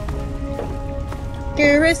 Gurus.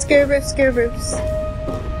 Gurus, gurus, gurus.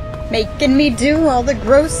 Making me do all the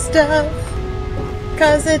gross stuff.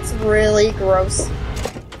 'Cause it's really gross.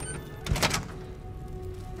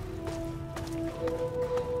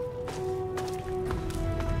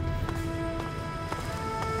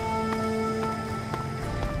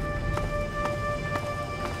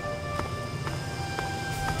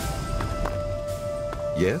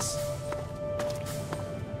 Yes?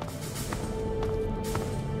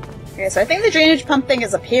 Okay, so I think the drainage pump thing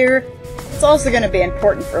is up here. It's also going to be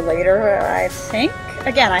important for later, I think.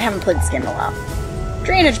 Again, I haven't played this game in a while.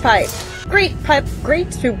 Drainage pipe. Great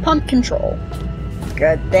to pump control.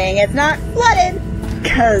 Good thing it's not flooded,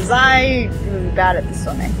 because I'm bad at the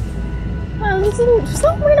swimming. Oh, is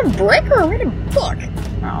something read a brick or read a book?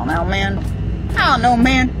 I don't know, man. I don't know,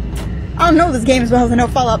 man. I don't know this game as well as I know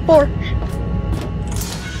Fallout 4.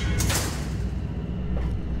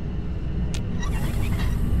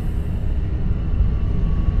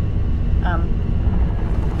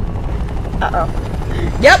 Uh-oh.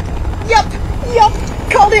 Yep!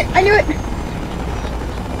 Called it! I knew it!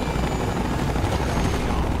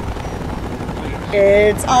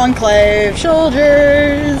 It's Enclave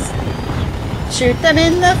soldiers! Shoot them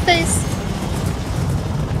in the face!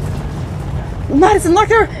 Madison, lock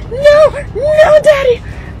her! No! No, Daddy!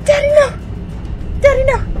 Daddy, no! Daddy,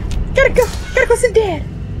 no! Gotta go see Dad!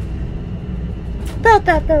 About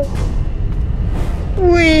that, though.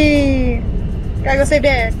 Wee! Gotta go save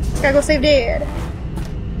Dad! Gotta go save Dad!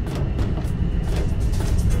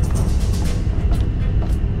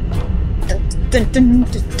 Dun dun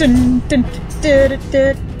dun dun dun dun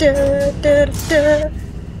dun dun dun dun.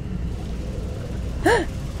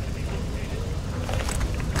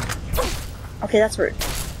 Okay, that's rude.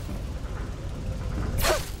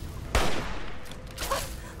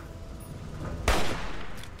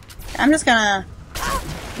 I'm just gonna...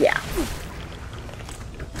 yeah.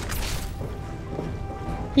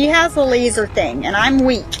 He has a laser thing, and I'm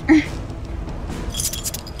weak.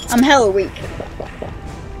 I'm hella weak.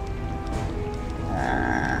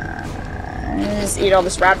 Just eat all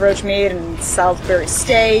this rat roach meat and Salisbury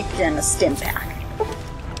steak and a stim pack.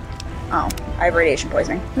 Oh, I have radiation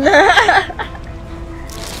poisoning.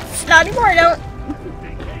 Not anymore, I don't.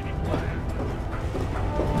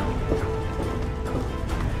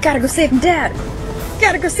 Gotta go save my dad.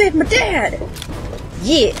 Gotta go save my dad.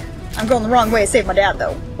 Yeah, I'm going the wrong way to save my dad,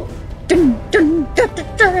 though. I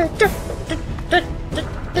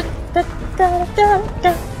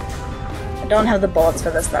don't have the bullets for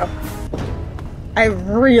this, though. I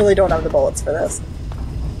really don't have the bullets for this.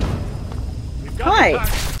 Hi.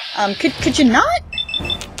 Could you not?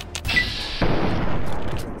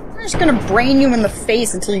 I'm just gonna brain you in the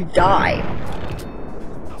face until you die.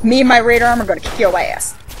 Me and my radar arm are gonna kick your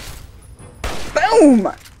ass.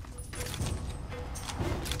 Boom!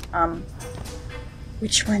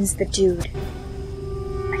 Which one's the dude? I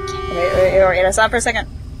can't. Wait, I stop for a second.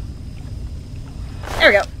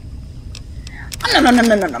 There we go.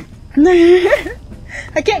 Nom.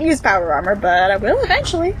 I can't use power armor, but I will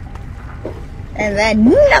eventually. And then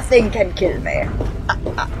nothing can kill me.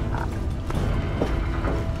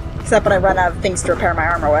 Except when I run out of things to repair my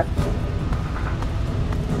armor with.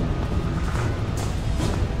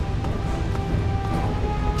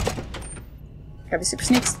 Gotta be super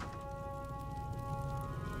sneaks.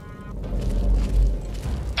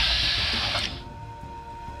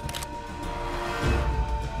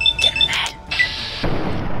 Get him, Ned.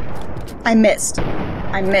 I missed.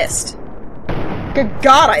 Good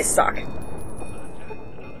God, I suck.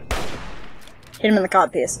 Hit him in the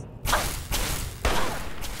codpiece.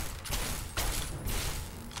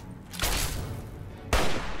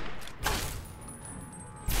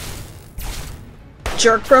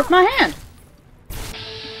 Jerk broke my hand.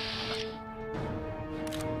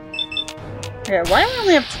 Okay, why do I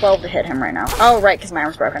only have 12 to hit him right now? Oh, right, because my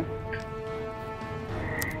arm's broken.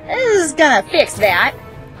 This is gonna fix that.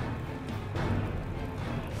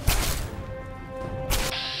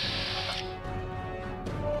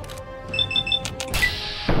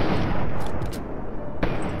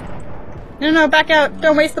 No, back out.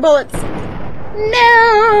 Don't waste the bullets.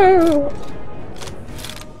 No!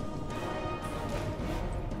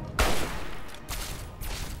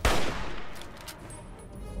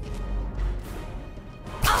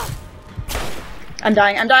 I'm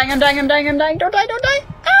dying. Don't die.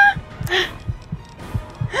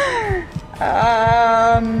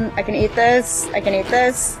 Ah! I can eat this. I can eat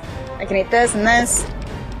this and this.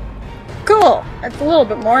 Cool! That's a little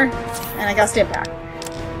bit more. And I got stim pack.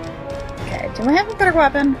 Okay, do I have a better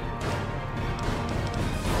weapon?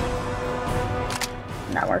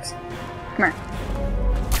 That works. Come here.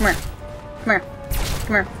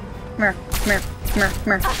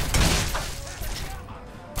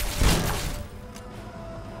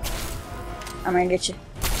 I'm gonna get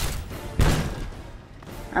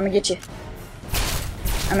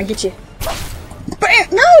you. Bam!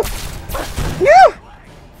 No!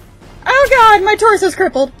 Oh God, my torso's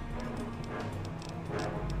crippled.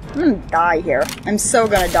 I'm gonna die here. I'm so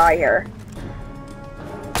gonna die here.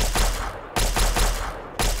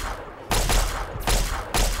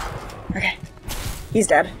 He's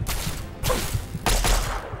dead.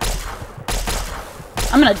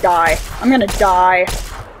 I'm gonna die. I'm gonna die.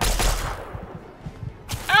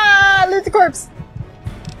 Ah! Loot the corpse!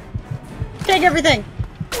 Take everything!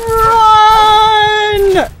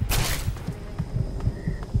 Run!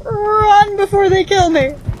 Run before they kill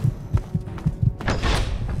me!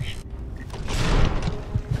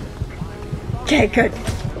 Okay, good.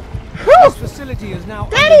 This facility is now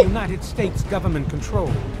under United States government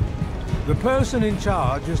control. The person in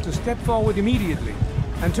charge is to step forward immediately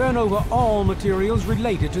and turn over all materials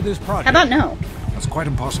related to this project. How about no? That's quite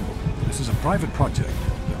impossible. This is a private project.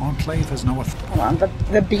 The Enclave has no authority. Hold on,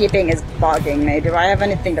 the beeping is bugging me. Do I have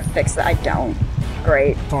anything to fix that? I don't.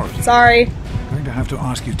 Great. Sorry. I'm going to have to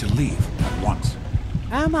ask you to leave at once.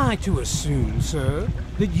 Am I to assume, sir,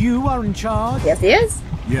 that you are in charge? Yes, he is.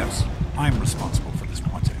 Yes, I'm responsible for this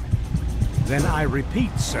project. Then I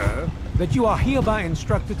repeat, sir, that you are hereby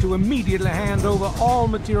instructed to immediately hand over all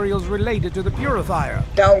materials related to the purifier.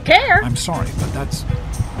 Don't care. I'm sorry, but that's...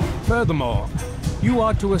 Furthermore, you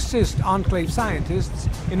are to assist Enclave scientists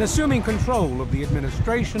in assuming control of the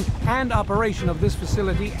administration and operation of this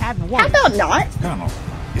facility at once. How about not? Colonel.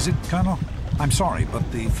 Is it, Colonel? I'm sorry,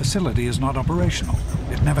 but the facility is not operational.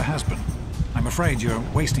 It never has been. I'm afraid you're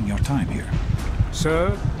wasting your time here.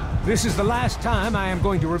 Sir, this is the last time I am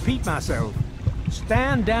going to repeat myself.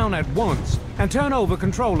 Stand down at once and turn over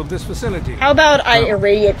control of this facility. How about I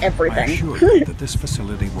irradiate everything? I assure you that this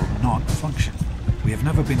facility will not function. We have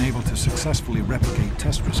never been able to successfully replicate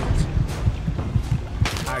test results.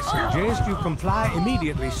 I suggest you comply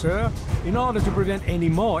immediately, sir, in order to prevent any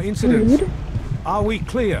more incidents. Are we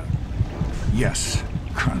clear? Yes,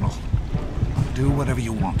 Colonel. Do whatever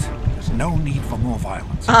you want. There's no need for more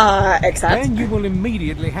violence. Except? Then you will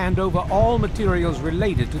immediately hand over all materials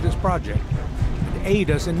related to this project and aid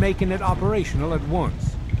us in making it operational at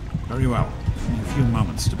once. Very well. Give me a few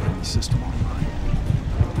moments to bring the system online.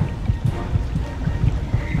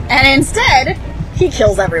 And instead, he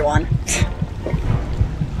kills everyone.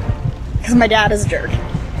 Because my dad is a jerk.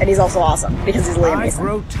 And he's also awesome, because he's Liam Neeson. I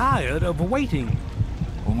grow tired of waiting.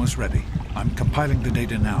 Almost ready. I'm compiling the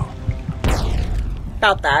data now.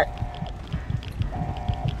 About that.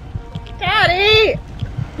 Daddy!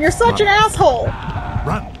 You're such an asshole!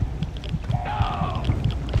 Run!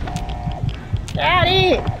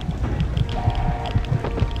 Daddy!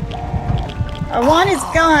 I want his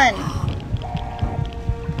gun!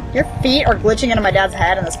 Your feet are glitching into my dad's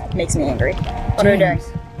head and this makes me angry. What are we doing?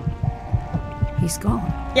 He's gone.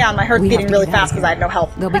 Yeah, my heart's beating really fast because I have no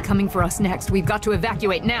health. They'll be coming for us next. We've got to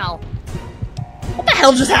evacuate now. What the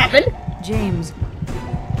hell just happened? James,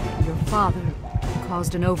 your father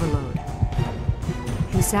caused an overload.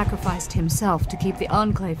 He sacrificed himself to keep the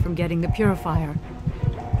Enclave from getting the purifier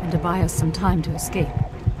and to buy us some time to escape.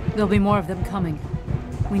 There'll be more of them coming.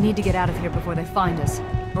 We need to get out of here before they find us,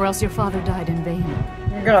 or else your father died in vain.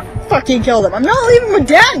 You're gonna fucking kill them. I'm not leaving my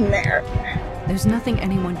dad in there. There's nothing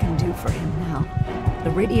anyone can do for him now. The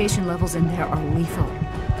radiation levels in there are lethal.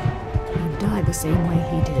 He'd die the same way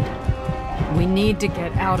he did. We need to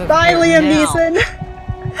get out of Bye, here Liam now.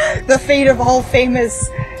 Neeson. The fate of all famous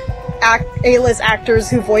A-list actors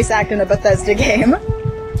who voice act in a Bethesda game.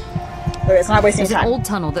 Okay, it's not wasting There's time. an old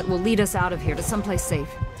tunnel that will lead us out of here to someplace safe.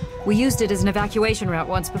 We used it as an evacuation route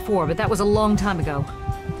once before, but that was a long time ago.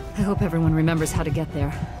 I hope everyone remembers how to get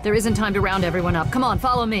there. There isn't time to round everyone up. Come on,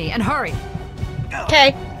 follow me, and hurry!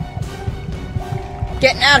 Okay.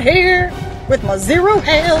 Getting out here with my 0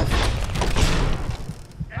 health.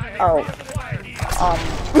 Oh.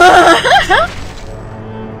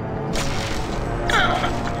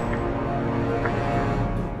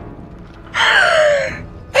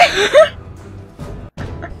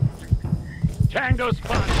 Tango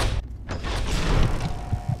spot.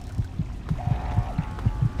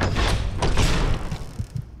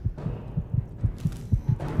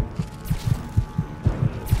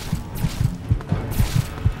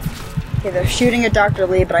 Okay, they're shooting at Dr.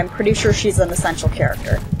 Lee, but I'm pretty sure she's an essential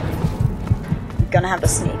character. I'm gonna have to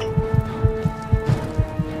sneak.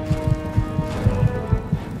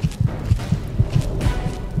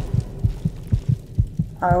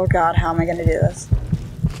 Oh god, how am I gonna do this?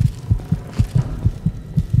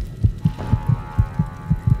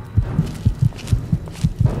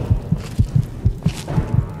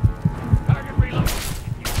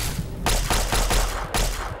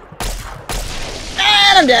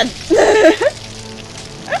 And I'm dead.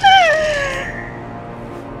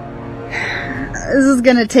 This is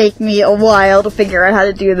gonna take me a while to figure out how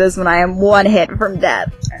to do this when I am 1 hit from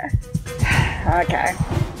death. Okay.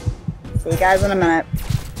 See you guys in a minute.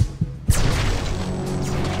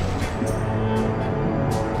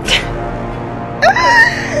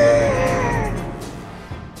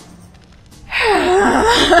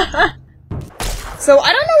 So,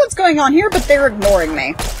 I don't know what's going on here, but they're ignoring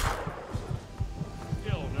me.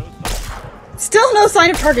 Still no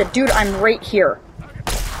sign of target. Dude, I'm right here.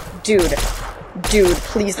 Dude,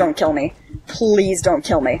 please don't kill me. Please don't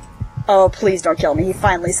kill me. Oh, please don't kill me. He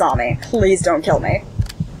finally saw me. Please don't kill me.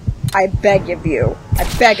 I beg of you. I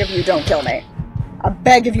beg of you, don't kill me. I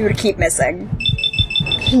beg of you to keep missing.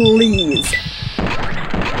 Please.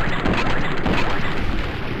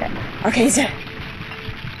 Okay, he's dead.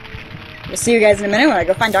 We'll see you guys in a minute when I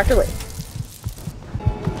go find Dr. Lee.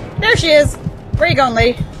 There she is! Where you going,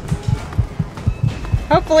 lady?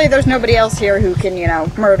 Hopefully there's nobody else here who can, you know,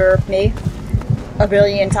 murder me a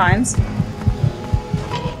billion times.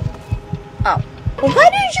 Oh. Well, why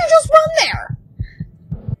didn't you just run there?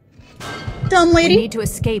 Dumb lady. We need to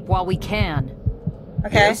escape while we can.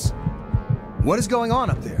 Okay. Yes? What is going on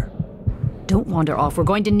up there? Don't wander off. We're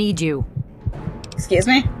going to need you. Excuse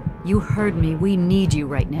me? You heard me. We need you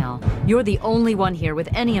right now. You're the only one here with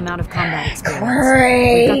any amount of combat experience.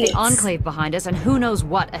 Great. We've got the Enclave behind us, and who knows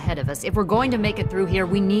what ahead of us. If we're going to make it through here,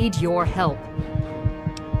 we need your help.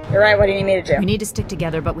 You're right. What do you need me to do? We need to stick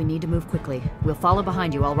together, but we need to move quickly. We'll follow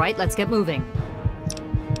behind you, all right? Let's get moving.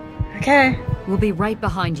 Okay. We'll be right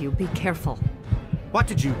behind you. Be careful. What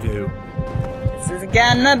did you do? This is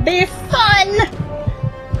gonna be fun!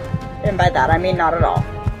 And by that, I mean not at all.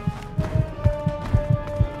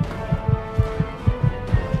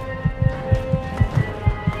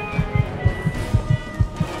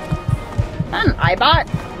 Not an iBot?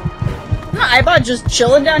 Not an iBot just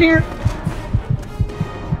chilling down here?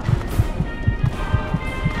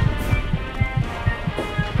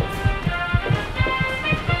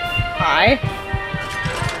 Hi.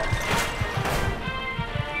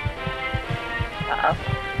 Uh-oh.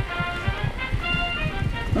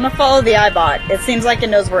 I'm gonna follow the iBot. It seems like it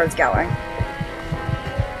knows where it's going.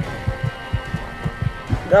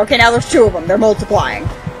 Okay, now there's two of them. They're multiplying.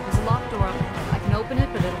 There's a locked door up ahead. I can open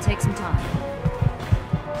it, but it'll take some time.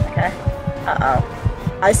 Okay.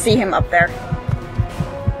 Uh-oh. I see him up there.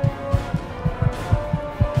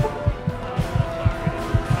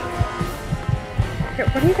 Okay,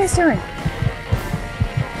 what are you guys doing?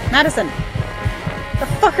 Madison! The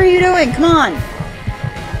fuck are you doing? Come on!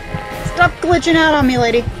 Stop glitching out on me,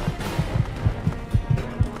 lady.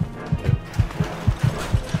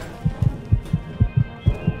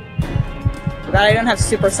 Too bad I don't have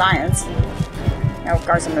super science. No,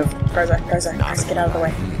 Garza, move. Garza, get out of the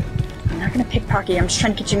way. I'm not gonna pickpocket you. I'm just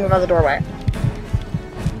trying to get you to move out of the doorway.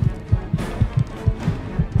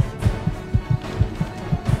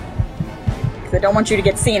 Because I don't want you to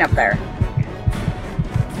get seen up there.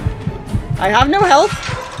 I have no health.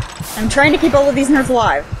 I'm trying to keep all of these nerds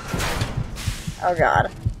alive. Oh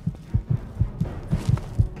god.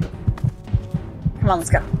 Come on, let's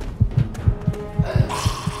go.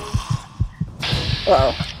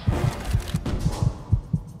 Whoa.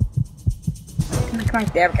 Come on,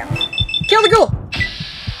 there we go. Kill the ghoul!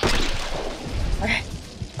 Okay,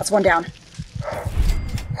 that's one down.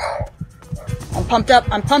 I'm pumped up,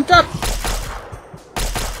 I'm pumped up!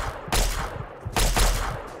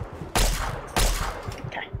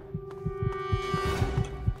 Okay.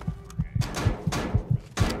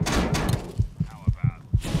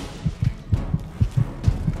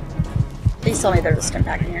 Please tell me there's a stim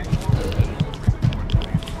pack in here.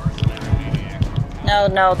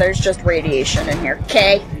 No, there's just radiation in here.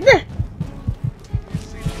 Okay.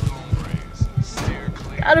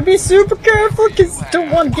 Gotta be super careful, because don't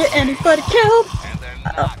want to get anybody killed.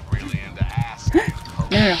 Uh-oh.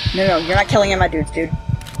 No, you're not killing any of my dudes, dude.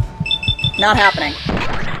 Not happening.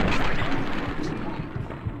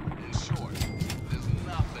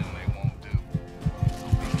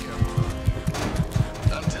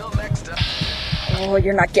 Oh,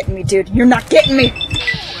 you're not getting me, dude. You're not getting me!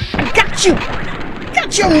 I got you!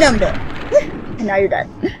 Got your number! And now you're dead.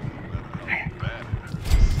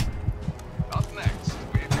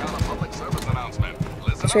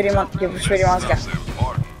 Which way do you want to go?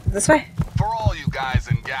 This way? For all you guys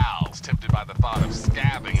and gals tempted by the thought of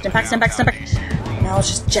scabbing. Stim pack. No, it's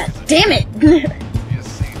just jet. Damn it! You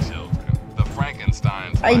see, children, the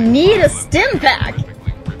Frankensteins. I need a stim pack!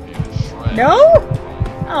 No?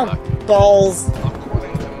 Oh, balls.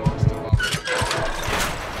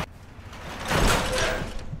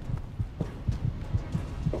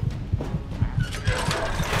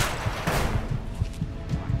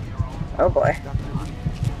 Oh boy.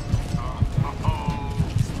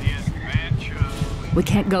 We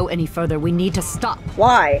can't go any further. We need to stop.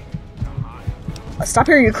 Why? Stop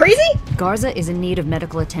here, are you crazy? Garza is in need of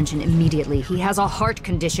medical attention immediately. He has a heart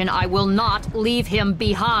condition. I will not leave him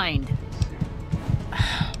behind.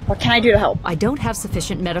 What can I do to help? I don't have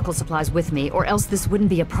sufficient medical supplies with me, or else this wouldn't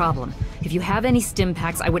be a problem. If you have any stim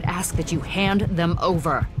packs, I would ask that you hand them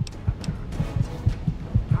over.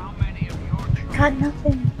 Got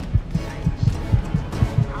nothing.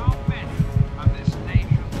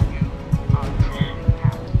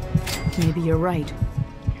 Maybe you're right.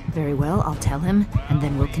 Very well, I'll tell him, and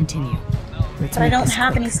then we'll continue. But I don't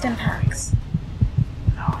have any stim packs.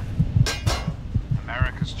 None.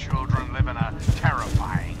 America's children live in a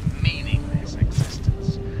terrifying, meaningless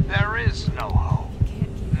existence. There is no hope,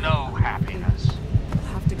 no happiness.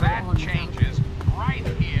 That changes right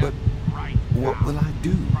here, but right now. What will I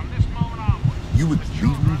do? From this moment onwards, You would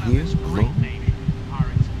leave me here alone?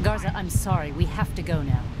 Garza, I'm sorry. We have to go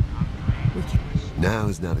now. Now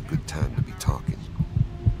is not a good time to be talking.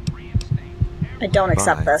 I don't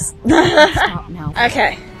accept Bye. this. Stop now.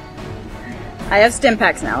 Okay. I have stim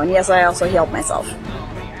packs now, and yes, I also healed myself.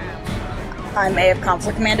 I may have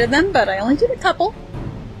conflict commanded them, but I only did a couple.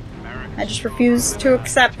 I just refuse to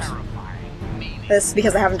accept this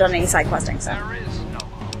because I haven't done any side questing, so.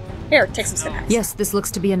 Here, take some stim packs. Yes, this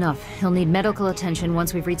looks to be enough. He'll need medical attention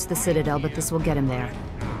once we've reached the Citadel, but this will get him there.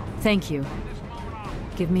 Thank you.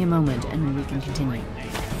 Give me a moment, and we can continue.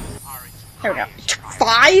 There we go.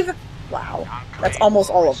 5? Wow. That's almost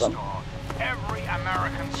all of them. Every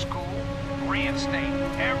American school, reinstate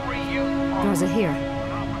every youth. Garza, here.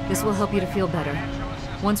 This will help you to feel better.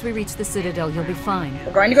 Once we reach the Citadel, you'll be fine.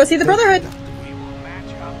 We're going to go see the Brotherhood.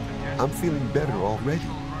 I'm feeling better already.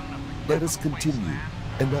 Let us continue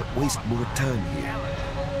and not waste more time here.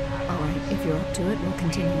 All right, if you're up to it, we'll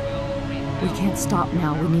continue. We can't stop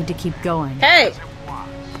now. We need to keep going. Hey!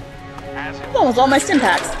 Almost all my stim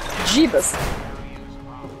packs. Jeebus.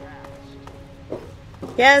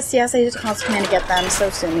 Yes, yes, I used a constant command to get them, so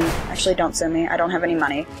sue me. Actually, don't sue me. I don't have any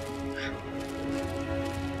money.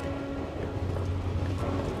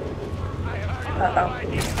 Uh-oh.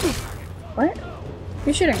 What?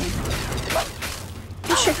 Who's shooting me?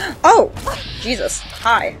 Who's shooting? Oh! Jesus.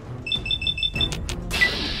 Hi.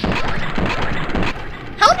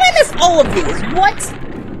 How did I miss all of these? What?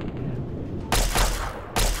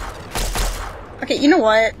 Okay, you know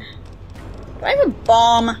what? Do I have a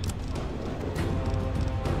bomb?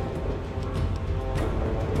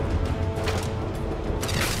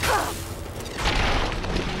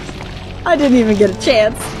 I didn't even get a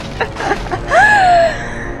chance.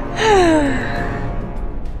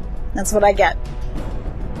 That's what I get.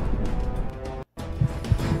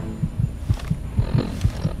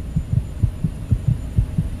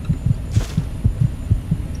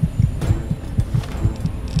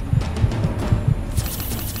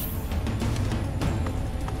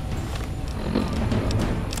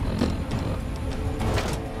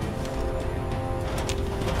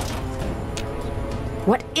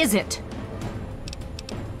 What is it?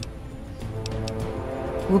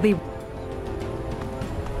 We'll be...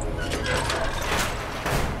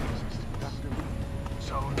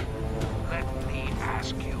 So, let me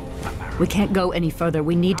ask you, America. We can't go any further.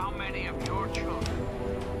 We need... How many of your children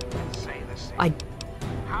say the same? I...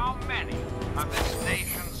 How many of this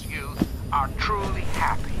nation's youth are truly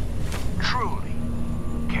happy, truly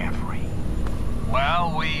carefree?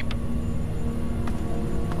 Well, we...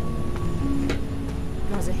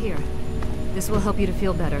 Garza, here. This will help you to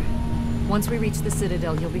feel better. Once we reach the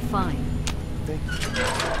Citadel, you'll be fine.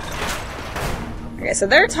 Okay, so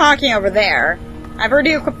they're talking over there. I've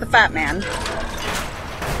already equipped the Fat Man.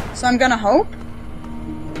 So I'm gonna hope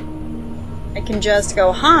I can just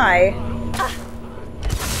go high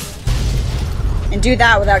and do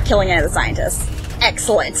that without killing any of the scientists.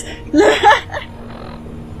 Excellent.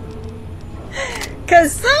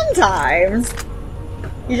 Because sometimes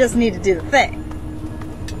you just need to do the thing.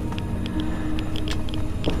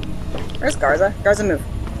 Where's Garza? Garza, move.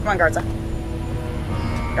 Come on, Garza.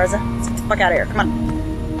 Garza, let's get the fuck out of here. Come on.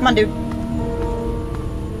 Come on, dude.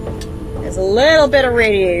 There's a little bit of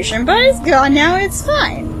radiation, but it's gone now. It's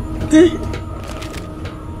fine.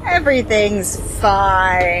 Everything's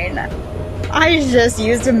fine. I just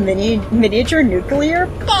used a miniature nuclear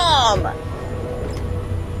bomb.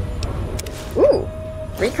 Ooh.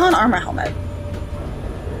 Recon armor helmet.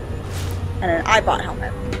 And an iBot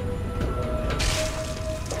helmet.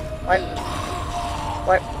 What?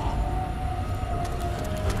 What?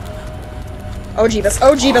 Oh, Jeebus.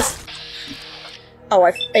 Oh, Jeebus. Oh,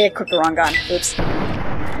 I equipped the wrong gun. Oops.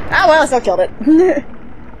 Ah, well, I still killed it.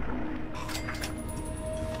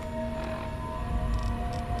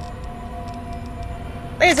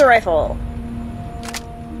 Laser rifle.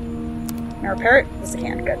 Can I repair it? Yes, I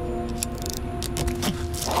can. Good.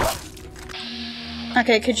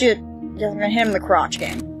 Okay, could you... Yeah, I'm gonna hit him in the crotch,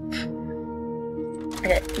 gang. Okay,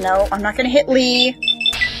 Okay, no, I'm not gonna hit Lee.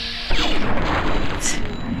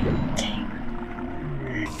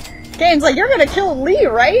 Game's like, you're gonna kill Lee,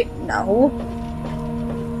 right? No.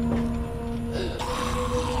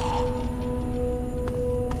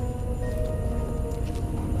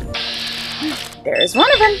 There's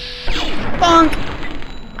one of them. Bonk.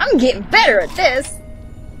 I'm getting better at this.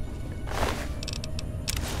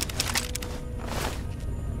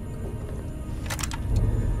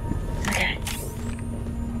 Okay.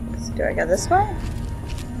 So do I go this way?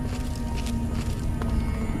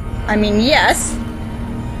 I mean, yes.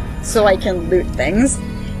 So I can loot things.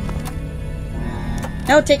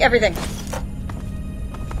 No, take everything.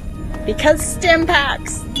 Because stim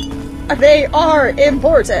packs, they are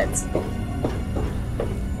important.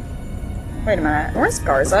 Wait a minute, where's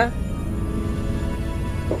Garza?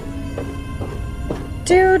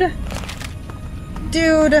 Dude.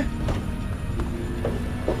 Dude.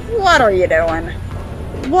 What are you doing?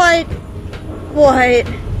 What? What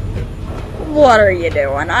are you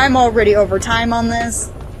doing? I'm already over time on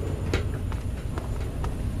this.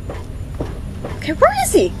 Okay, where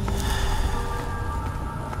is he?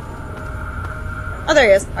 Oh, there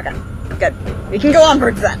he is. Okay, good. We can go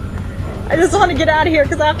onwards then. I just want to get out of here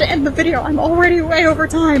because I have to end the video. I'm already way over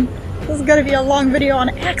time. This is going to be a long video on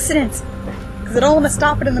accidents. Because I don't want to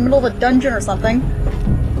stop it in the middle of a dungeon or something.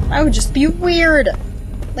 That would just be weird.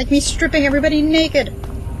 Like me stripping everybody naked.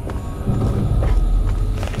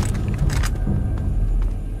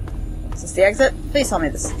 Is this the exit? Please tell me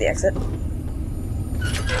this is the exit.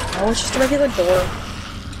 Oh, it's just a regular door.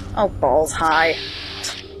 Oh, balls high.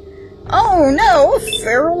 Oh no!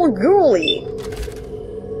 Feral ghoulie!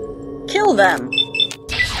 Kill them!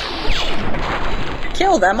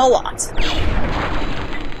 Kill them a lot.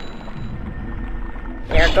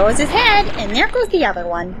 There goes his head, and there goes the other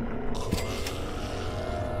one.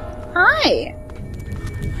 Hi!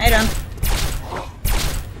 How you doing?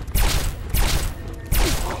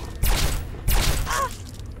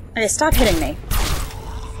 Okay, stop hitting me.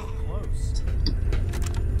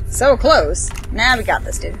 So close. Now we got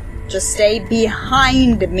this, dude. Just stay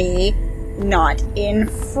behind me, not in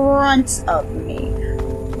front of me.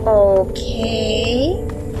 Okay.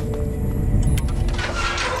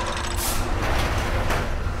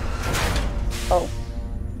 Oh.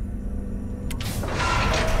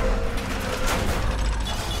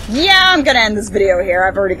 Yeah, I'm gonna end this video here.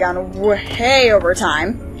 I've already gone way over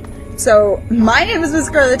time. So, my name is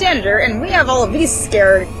MissScarletTanager, and we have all of these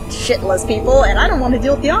scared, shitless people, and I don't want to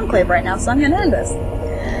deal with the Enclave right now, so I'm gonna end this.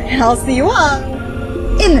 And I'll see you all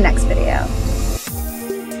in the next video.